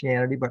in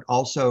Christianity, but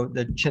also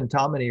the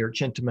Chintamani or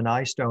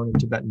Chintamani stone in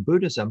Tibetan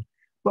Buddhism.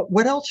 But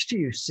what else do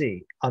you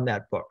see on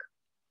that book?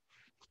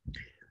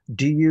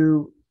 Do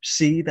you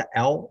see the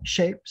L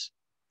shapes?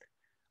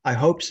 I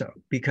hope so,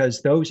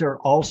 because those are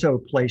also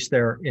placed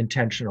there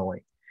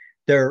intentionally.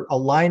 They're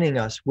aligning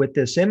us with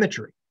this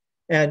imagery.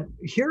 And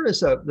here is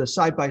the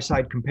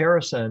side-by-side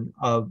comparison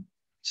of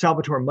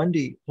Salvator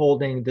Mundi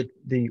holding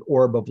the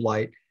orb of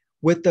light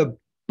with the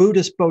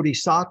Buddhist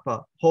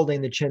Bodhisattva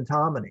holding the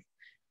Chintamani.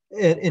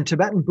 In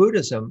Tibetan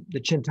Buddhism,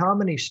 the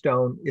Chintamani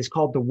stone is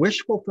called the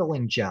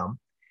wish-fulfilling gem,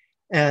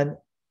 and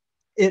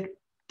it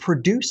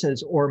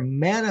produces or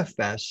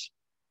manifests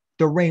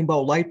the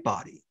rainbow light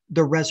body,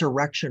 the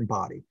resurrection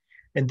body.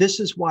 And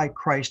this is why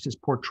Christ is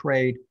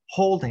portrayed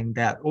holding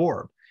that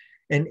orb.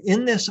 And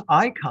in this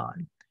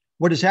icon,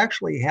 what is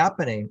actually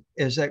happening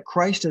is that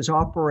Christ is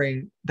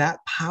offering that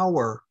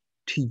power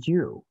to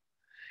you.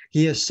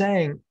 He is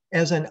saying,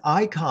 as an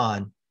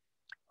icon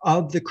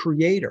of the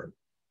Creator,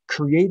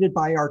 created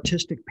by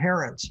artistic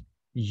parents,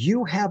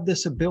 you have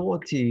this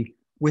ability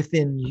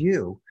within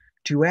you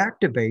to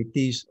activate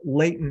these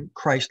latent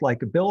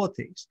Christ-like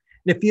abilities.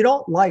 And if you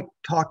don't like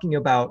talking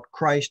about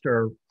Christ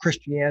or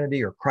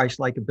Christianity or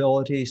Christ-like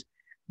abilities,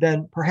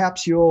 then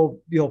perhaps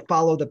you'll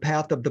follow the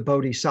path of the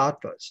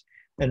Bodhisattvas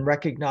and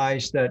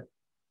recognize that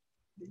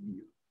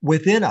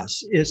within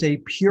us is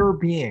a pure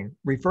being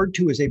referred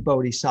to as a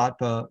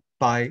Bodhisattva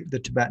by the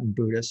Tibetan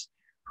Buddhists,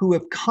 who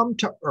have come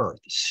to earth,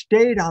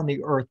 stayed on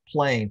the earth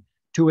plane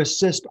to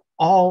assist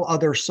all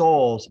other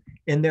souls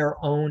in their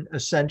own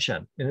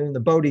ascension. And in the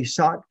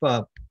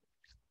Bodhisattva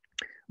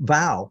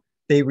vow,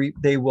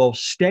 they will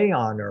stay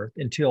on earth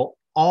until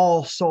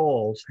all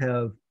souls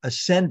have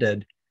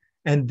ascended,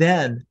 and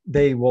then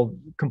they will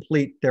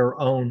complete their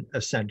own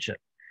ascension.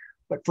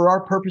 But for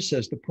our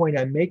purposes, the point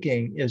I'm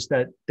making is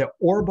that the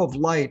orb of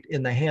light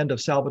in the hand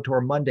of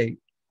Salvator Mundi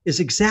is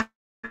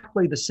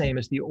exactly the same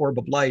as the orb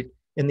of light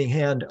in the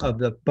hand of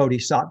the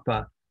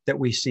Bodhisattva that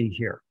we see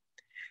here.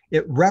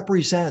 It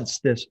represents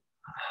this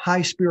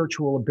high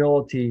spiritual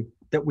ability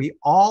that we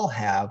all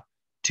have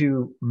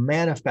to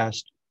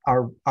manifest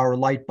our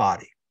light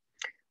body.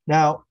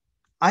 Now,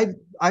 I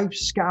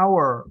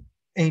scour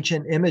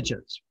ancient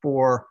images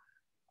for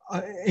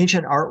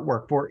ancient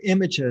artwork, for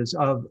images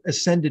of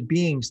ascended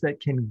beings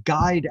that can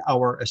guide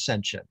our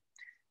ascension.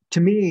 To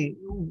me,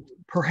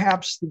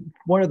 perhaps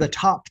one of the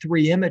top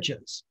 3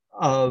 images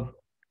of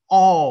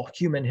all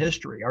human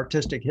history,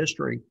 artistic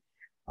history,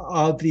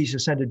 of these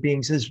ascended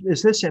beings is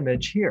this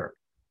image here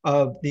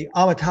of the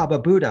Amitabha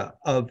Buddha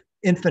of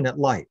infinite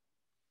light.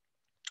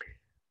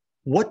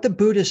 What the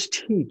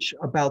Buddhists teach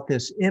about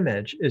this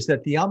image is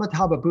that the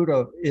Amitabha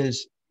Buddha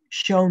is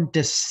shown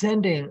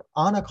descending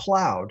on a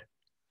cloud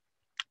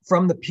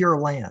from the Pure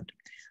Land.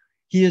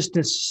 He is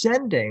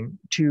descending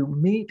to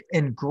meet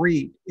and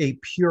greet a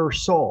pure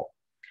soul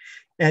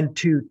and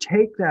to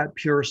take that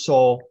pure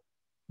soul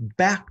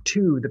back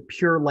to the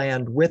Pure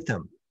Land with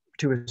him,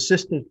 to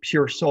assist the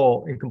pure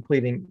soul in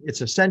completing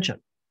its ascension.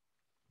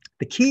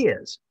 The key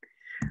is,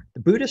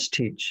 the Buddhists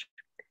teach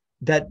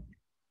that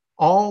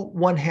all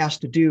one has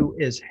to do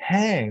is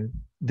hang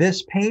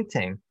this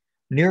painting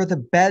near the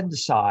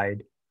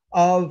bedside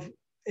of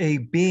a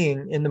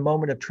being in the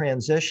moment of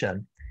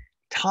transition,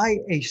 tie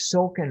a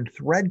silken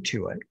thread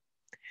to it,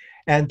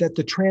 and that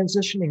the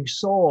transitioning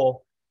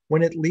soul,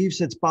 when it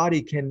leaves its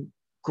body, can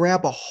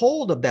grab a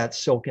hold of that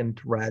silken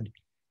thread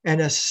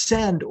and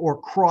ascend or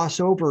cross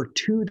over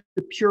to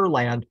the Pure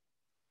Land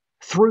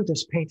through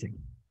this painting.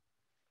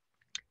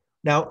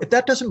 Now, if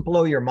that doesn't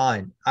blow your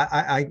mind,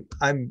 I'm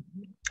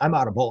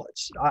out of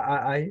bullets.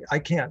 I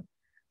can't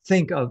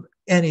think of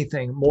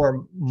anything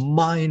more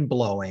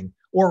mind-blowing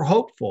or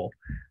hopeful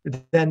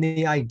than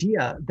the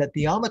idea that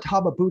the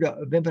Amitabha Buddha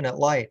of infinite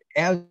light,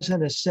 as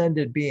an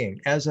ascended being,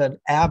 as an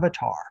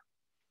avatar,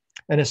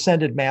 an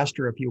ascended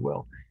master, if you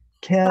will,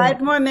 can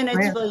 5 more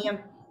minutes, William.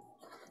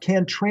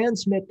 Can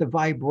transmit the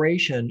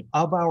vibration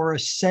of our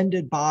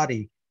ascended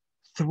body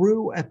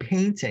through a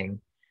painting,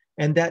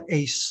 and that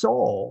a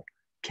soul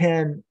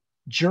can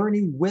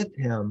journey with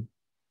him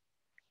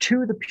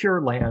to the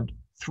Pure Land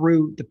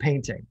through the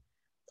painting.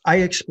 I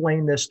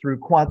explain this through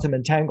quantum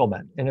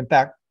entanglement. And in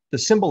fact, the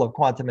symbol of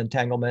quantum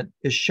entanglement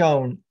is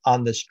shown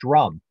on this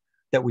drum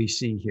that we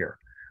see here.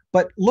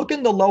 But look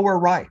in the lower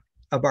right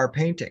of our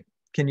painting.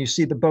 Can you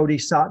see the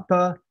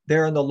Bodhisattva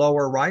there in the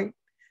lower right?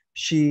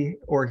 She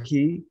or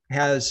he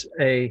has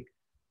a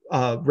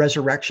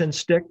resurrection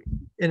stick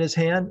in his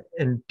hand,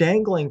 and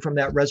dangling from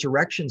that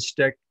resurrection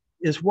stick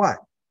is what?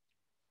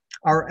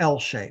 Our L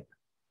shape.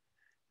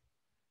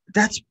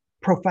 That's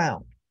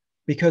profound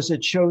because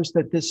it shows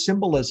that this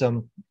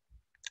symbolism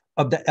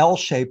of the L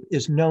shape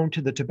is known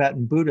to the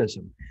Tibetan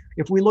Buddhism.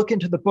 If we look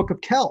into the Book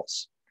of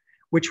Kells,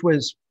 which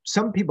was,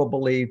 some people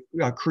believe,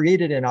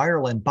 created in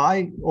Ireland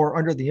by or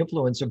under the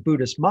influence of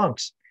Buddhist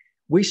monks,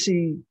 we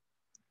see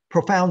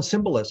profound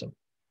symbolism.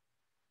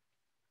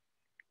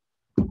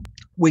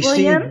 We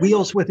William? see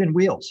wheels within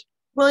wheels.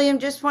 William,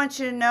 just want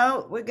you to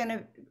know, we're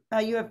going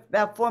to, you have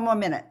about 4 more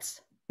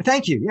minutes.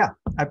 Thank you. Yeah,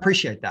 I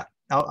appreciate that.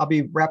 I'll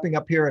be wrapping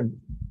up here in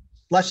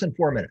less than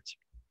 4 minutes.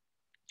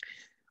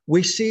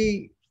 We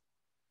see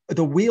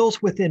the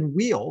wheels within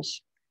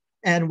wheels,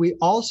 and we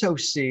also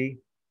see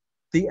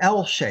the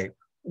L shape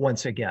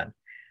once again.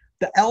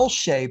 The L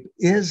shape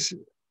is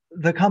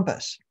the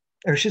compass,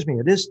 or excuse me,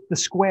 it is the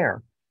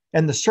square,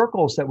 and the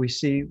circles that we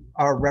see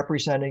are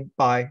represented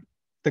by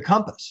the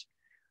compass.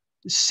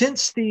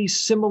 Since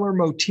these similar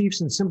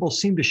motifs and symbols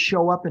seem to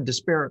show up in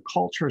disparate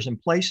cultures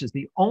and places,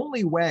 the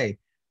only way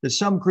that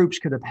some groups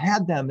could have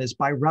had them is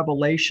by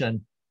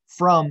revelation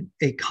from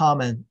a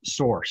common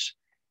source.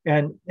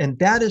 And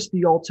that is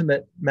the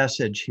ultimate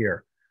message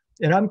here.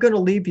 And I'm going to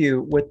leave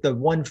you with the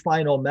one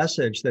final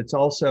message that's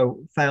also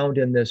found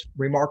in this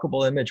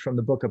remarkable image from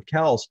the Book of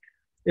Kells.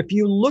 If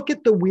you look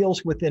at the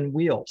wheels within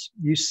wheels,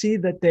 you see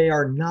that they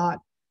are not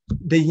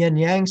the yin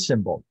yang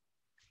symbol.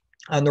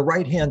 On the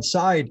right-hand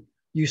side,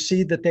 you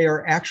see that they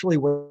are actually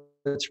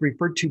what's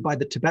referred to by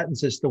the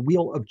Tibetans as the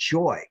wheel of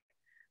joy,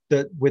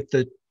 with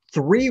the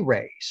 3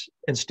 rays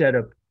instead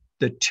of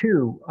the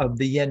 2 of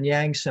the yin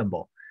yang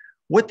symbol.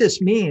 What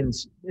this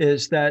means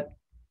is that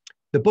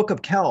the Book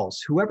of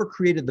Kells, whoever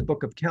created the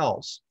Book of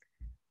Kells,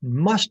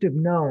 must have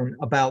known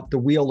about the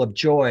wheel of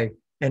joy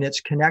and its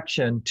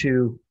connection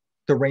to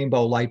the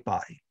rainbow light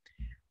body.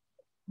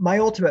 My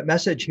ultimate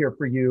message here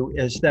for you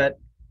is that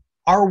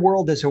our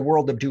world is a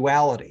world of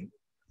duality,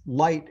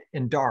 light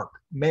and dark,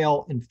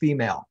 male and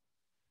female.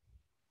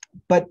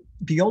 But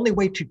the only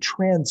way to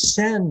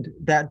transcend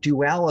that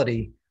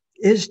duality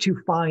is to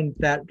find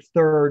that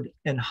third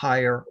and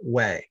higher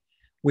way.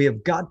 We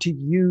have got to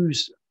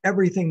use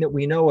everything that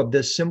we know of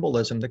this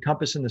symbolism, the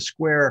compass and the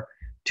square,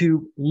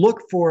 to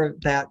look for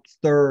that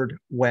third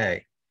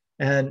way.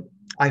 And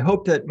I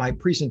hope that my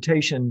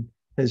presentation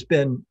has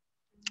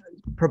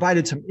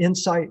provided some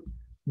insight,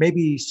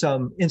 maybe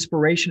some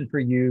inspiration for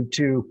you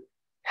to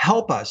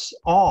help us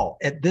all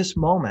at this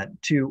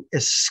moment to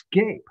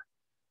escape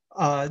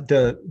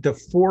the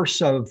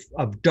force of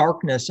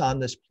darkness on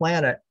this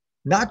planet,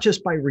 not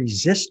just by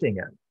resisting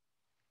it,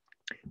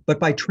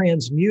 but by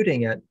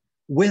transmuting it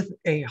with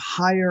a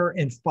higher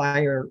and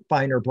finer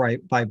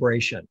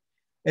vibration.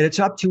 And it's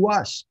up to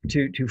us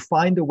to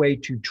find a way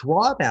to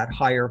draw that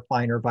higher,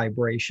 finer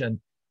vibration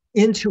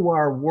into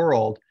our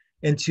world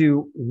and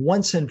to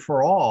once and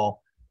for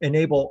all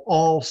enable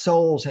all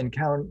souls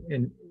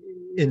ensouling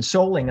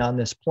on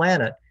this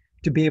planet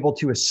to be able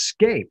to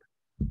escape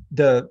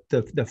the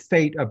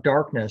fate of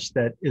darkness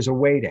that is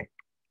awaiting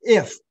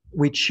if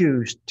we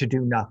choose to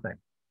do nothing.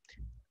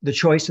 The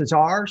choice is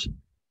ours.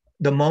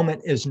 The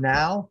moment is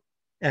now.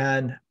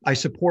 And I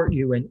support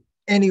you in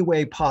any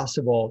way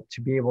possible to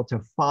be able to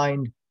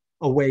find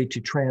a way to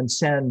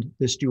transcend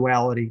this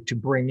duality, to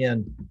bring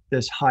in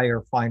this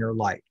higher, finer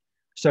light.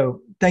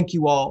 So thank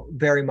you all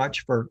very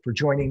much for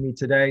joining me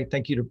today.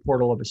 Thank you to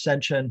Portal of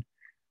Ascension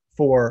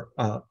for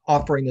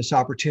offering this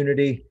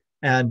opportunity.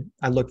 And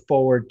I look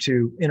forward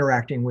to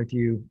interacting with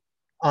you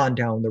on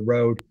down the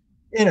road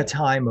in a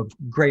time of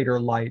greater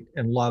light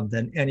and love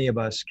than any of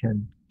us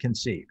can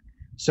conceive.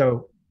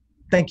 So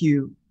thank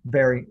you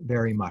very,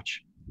 very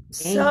much.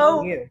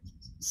 So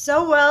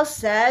well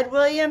said,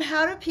 William.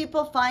 How do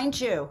people find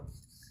you?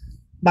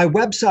 My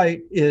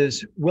website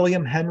is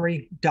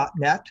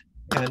williamhenry.net,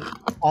 and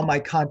all my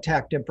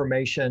contact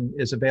information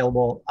is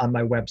available on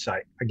my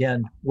website.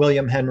 Again,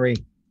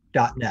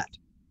 williamhenry.net.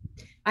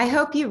 I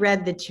hope you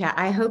read the chat.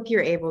 I hope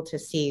you're able to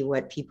see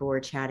what people were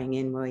chatting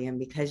in, William,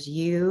 because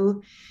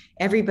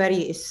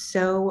everybody is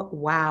so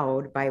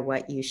wowed by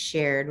what you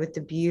shared with the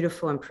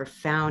beautiful and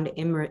profound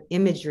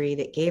imagery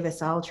that gave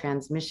us all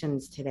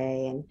transmissions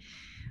today. And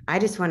I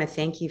just want to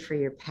thank you for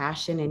your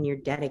passion and your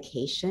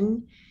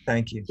dedication.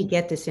 Thank you. To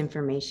get this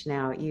information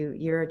out.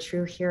 You're a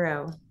true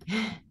hero.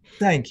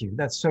 Thank you.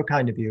 That's so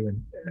kind of you.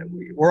 And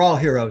we're all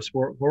heroes.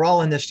 We're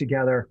all in this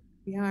together.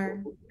 We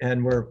are.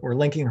 And we're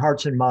linking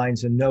hearts and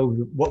minds and know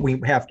what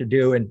we have to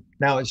do. And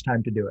now it's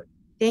time to do it.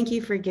 Thank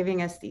you for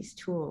giving us these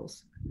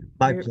tools.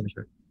 My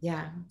pleasure.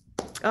 Yeah.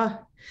 Oh,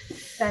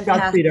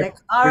 fantastic.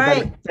 All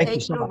right. Take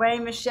it away,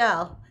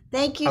 Michelle.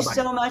 Thank you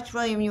so much,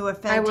 William. You were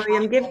fantastic. Hi,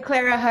 William. Give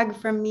Claire a hug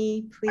from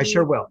me, please. I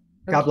sure will.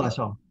 God bless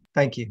all.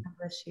 Thank you. God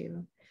bless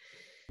you.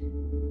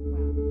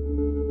 Wow.